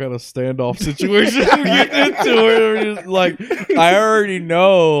kind of standoff situation we get into where we're just like, I already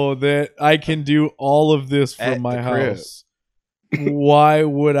know that I can do all of this At from my the crib. house. Why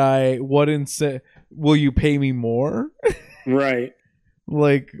would I? What will you pay me more? Right.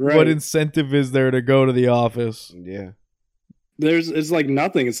 Like, Right. what incentive is there to go to the office? Yeah, It's like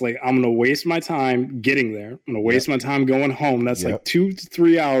nothing. It's like, I'm going to waste my time getting there. I'm going to waste my time going home. That's Yep. like 2 to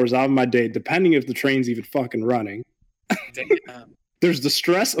 3 hours out of my day, depending if the train's even fucking running. Damn. There's the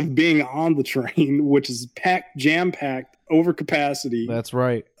stress of being on the train, which is jam-packed, over capacity. That's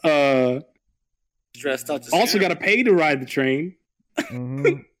right. Stressed out. Just Also got to pay to ride the train.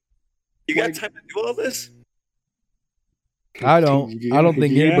 Mhm. You got time to do all this? I don't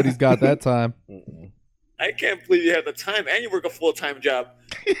think Yeah. anybody's got that time. I can't believe you have the time and you work a full-time job.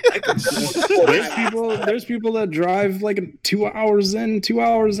 There's people that drive like 2 hours in, 2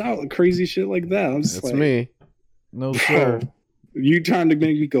 hours out, crazy shit like that. I'm just that's like, me. No, "Bro, sir. you trying to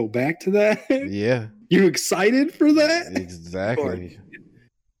make me go back to that? Yeah, You excited for that? exactly.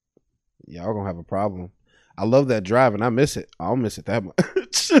 Y'all gonna have a problem. I love that drive and I miss it. I don't miss it that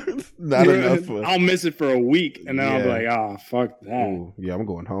much. Not enough. For, I'll miss it for a week, and then I'll be Yeah. like, "Oh, fuck that." Ooh, yeah, I'm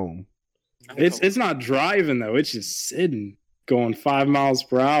going home. It's not driving though; it's just sitting, going 5 miles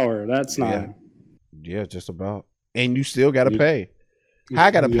per hour. That's not. Yeah. Yeah, just about. And you still got to You- pay.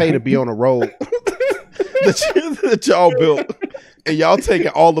 I got to pay to be on a road that y'all built, and y'all taking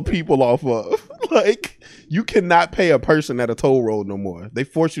all the people off of. Like, you cannot pay a person at a toll road no more. They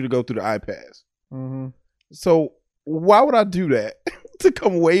force you to go through the iPass. Mm-hmm. So why would I do that to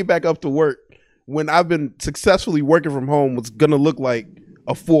come way back up to work when I've been successfully working from home? What's gonna look like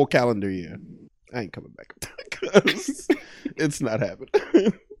a full calendar year? I ain't coming back because it's not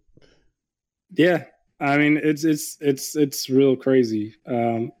happening. Yeah, I mean, it's real crazy.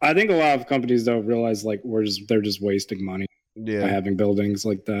 I think a lot of companies don't realize like they're just wasting money by Yeah, having buildings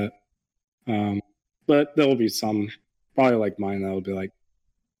like that. But there will be some, probably like mine, that will be like,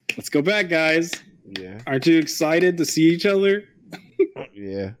 "Let's go back, guys. yeah, Aren't you excited to see each other?"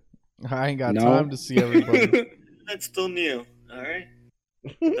 yeah. I ain't got No. time to see everybody. That's still new. All right.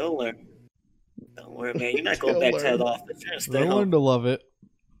 Don't learn. Don't worry, man. You're not going Still back to learn. that office. You're gonna stay I learned home. to love it.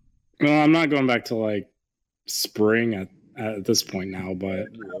 Well, I'm not going back to like spring at this point now, but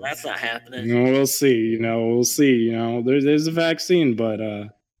No, that's not happening. we'll see. We'll see. There's a vaccine, but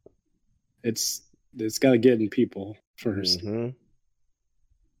it's got to get in people 1st. Mhm.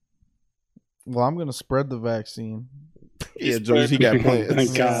 Well, I'm gonna spread the vaccine. Yeah, George, he got plans.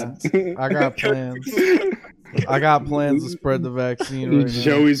 Thank God. I got plans. I got plans to spread the vaccine right now.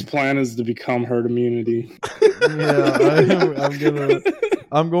 Joey's plan is to become herd immunity. Yeah,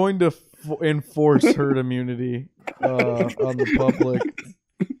 I'm going to enforce herd immunity on the public.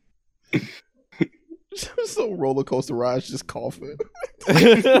 So roller coaster rides, just coughing.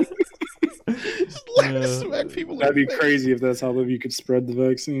 Smack people. That'd be crazy if that's how you could spread the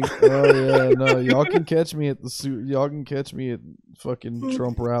vaccine. Oh yeah, no, y'all can catch me at y'all can catch me at fucking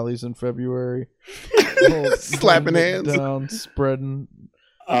Trump rallies in February. Slapping hands down, spreading.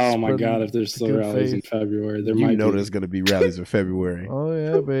 Oh my Spreading God! If there's still good rallies in faith. February, there You might know be. there's gonna be rallies in February. Oh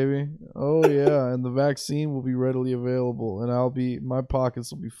yeah, baby. Oh yeah, and the vaccine will be readily available, and my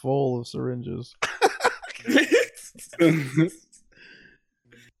pockets will be full of syringes.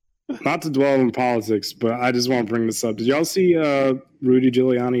 Not to dwell on politics, but I just want to bring this up. Did y'all see Rudy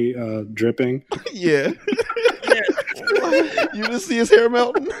Giuliani dripping? Yeah. You didn't see his hair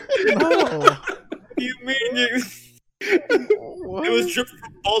melting? No. You mean you? It was dripping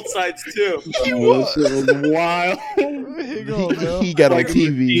from both sides too. Oh, that shit was wild. He got on Like a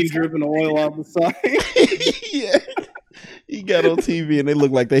TV. machine dripping oil out the side. Yeah. He got on TV and they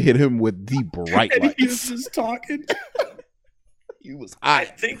looked like they hit him with the bright And he was lights. just talking. He was I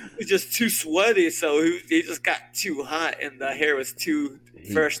hot. think he was just too sweaty, so he just got too hot, and the hair was too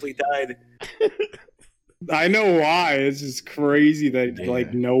freshly dyed. I know why. It's just crazy that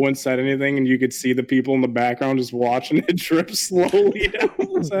like no one said anything, and you could see the people in the background just watching it drip slowly down.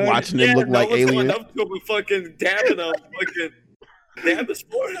 his head. Watching him look like one's alien. going up to him and fucking dabbing him, fucking dab his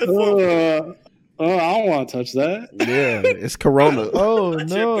forehead. for him. Oh, I don't want to touch that. Yeah, it's Corona. Oh Touch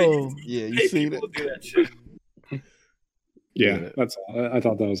it, no. but Yeah, you Hey, seen it? people do that shit. Yeah, that's all. I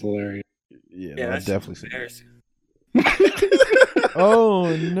thought that was hilarious. Yeah, Yeah, no, I that's definitely seen it. embarrassing.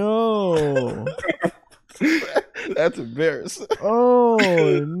 Oh no. That's embarrassing. Oh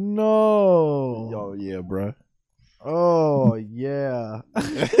no. Oh yeah, bro. Oh yeah.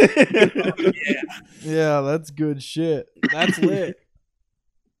 Yeah. Yeah, that's good shit. That's lit.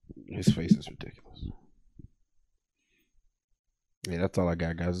 His face is ridiculous. Yeah, that's all I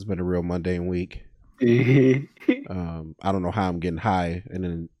got, guys. It's been a real mundane week. Mhm. I don't know how I'm getting high and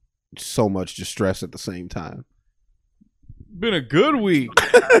then so much distress at the same time. Been a good week.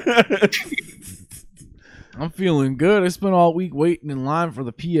 I'm feeling good. I spent all week waiting in line for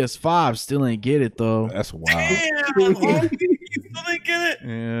the PS5. Still ain't get it though. That's wild. Damn, homie, you still didn't get it?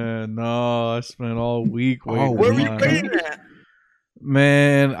 Yeah, no, I spent all week waiting. Oh, Where in were you line. waiting at?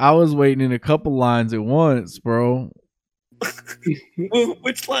 Man, I was waiting in a couple lines at once, bro.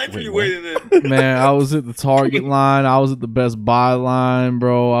 Which lines were Wait, you what? waiting in? Man, I was at the Target line. I was at the Best Buy line,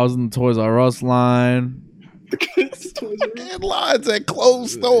 bro. I was in the Toys R Us line. And lines at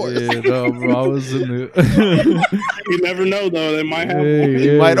closed stores. Yeah, no, bro. I was in the. You never know, though. They might have one.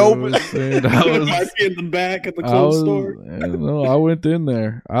 It might open. It might be in the back at the I closed store. no, I went in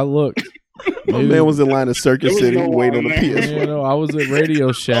there. I looked. My man was in line at Circus There was City no waiting on the line there. PS4. You know, I was at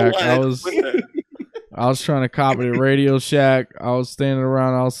Radio Shack. I was trying to cop it at Radio Shack. I was standing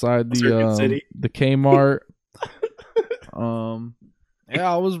around outside Circuit City. the Kmart. Yeah,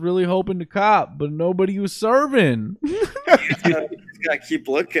 I was really hoping to cop, but nobody was serving. You gotta keep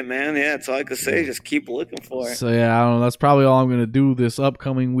looking, man. Yeah, that's all I can say. Just keep looking for it. So yeah, I don't know. That's probably all I'm gonna do this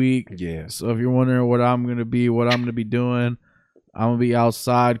upcoming week. Yeah. So if you're wondering what I'm gonna be doing, I'm gonna be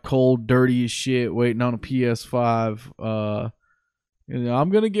outside, cold, dirty as shit, waiting on a PS5. I'm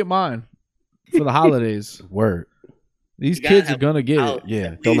gonna get mine for the holidays. Word. These You gotta kids are have gonna get out. it. Yeah.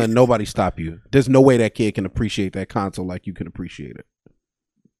 At Don't let least. nobody stop you. There's no way that kid can appreciate that console like you can appreciate it.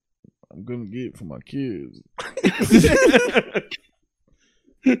 I'm gonna get it for my kids.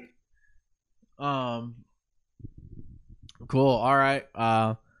 Cool. All right.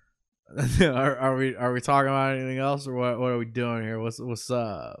 Are we talking about anything else, or what are we doing here? What's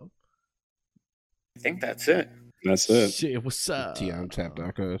up? I think that's it. That's it. Shit, what's up? I'm tapped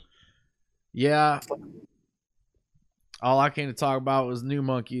out, cuz. Yeah. All I came to talk about was New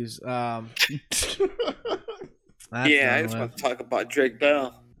Monkeys. That's Yeah, I done just with. want to talk about Drake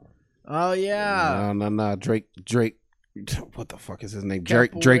Bell. Oh yeah. No. Drake. What the fuck is his name?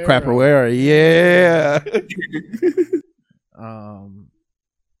 Capoeira. Drake Capoeira. Yeah.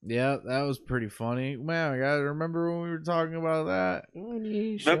 Yeah, that was pretty funny. Man, guys, remember when we were talking about that?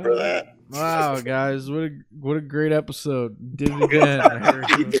 Remember that? Wow, guys, what a great episode. Did it again.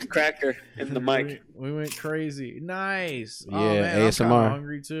 Eat the cracker in the mic. We went crazy. Nice. Oh, Yeah, man, I'm ASMR. kinda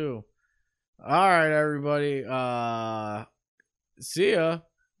hungry too. All right, everybody. See ya.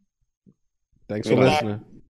 Thanks for Goodbye. listening.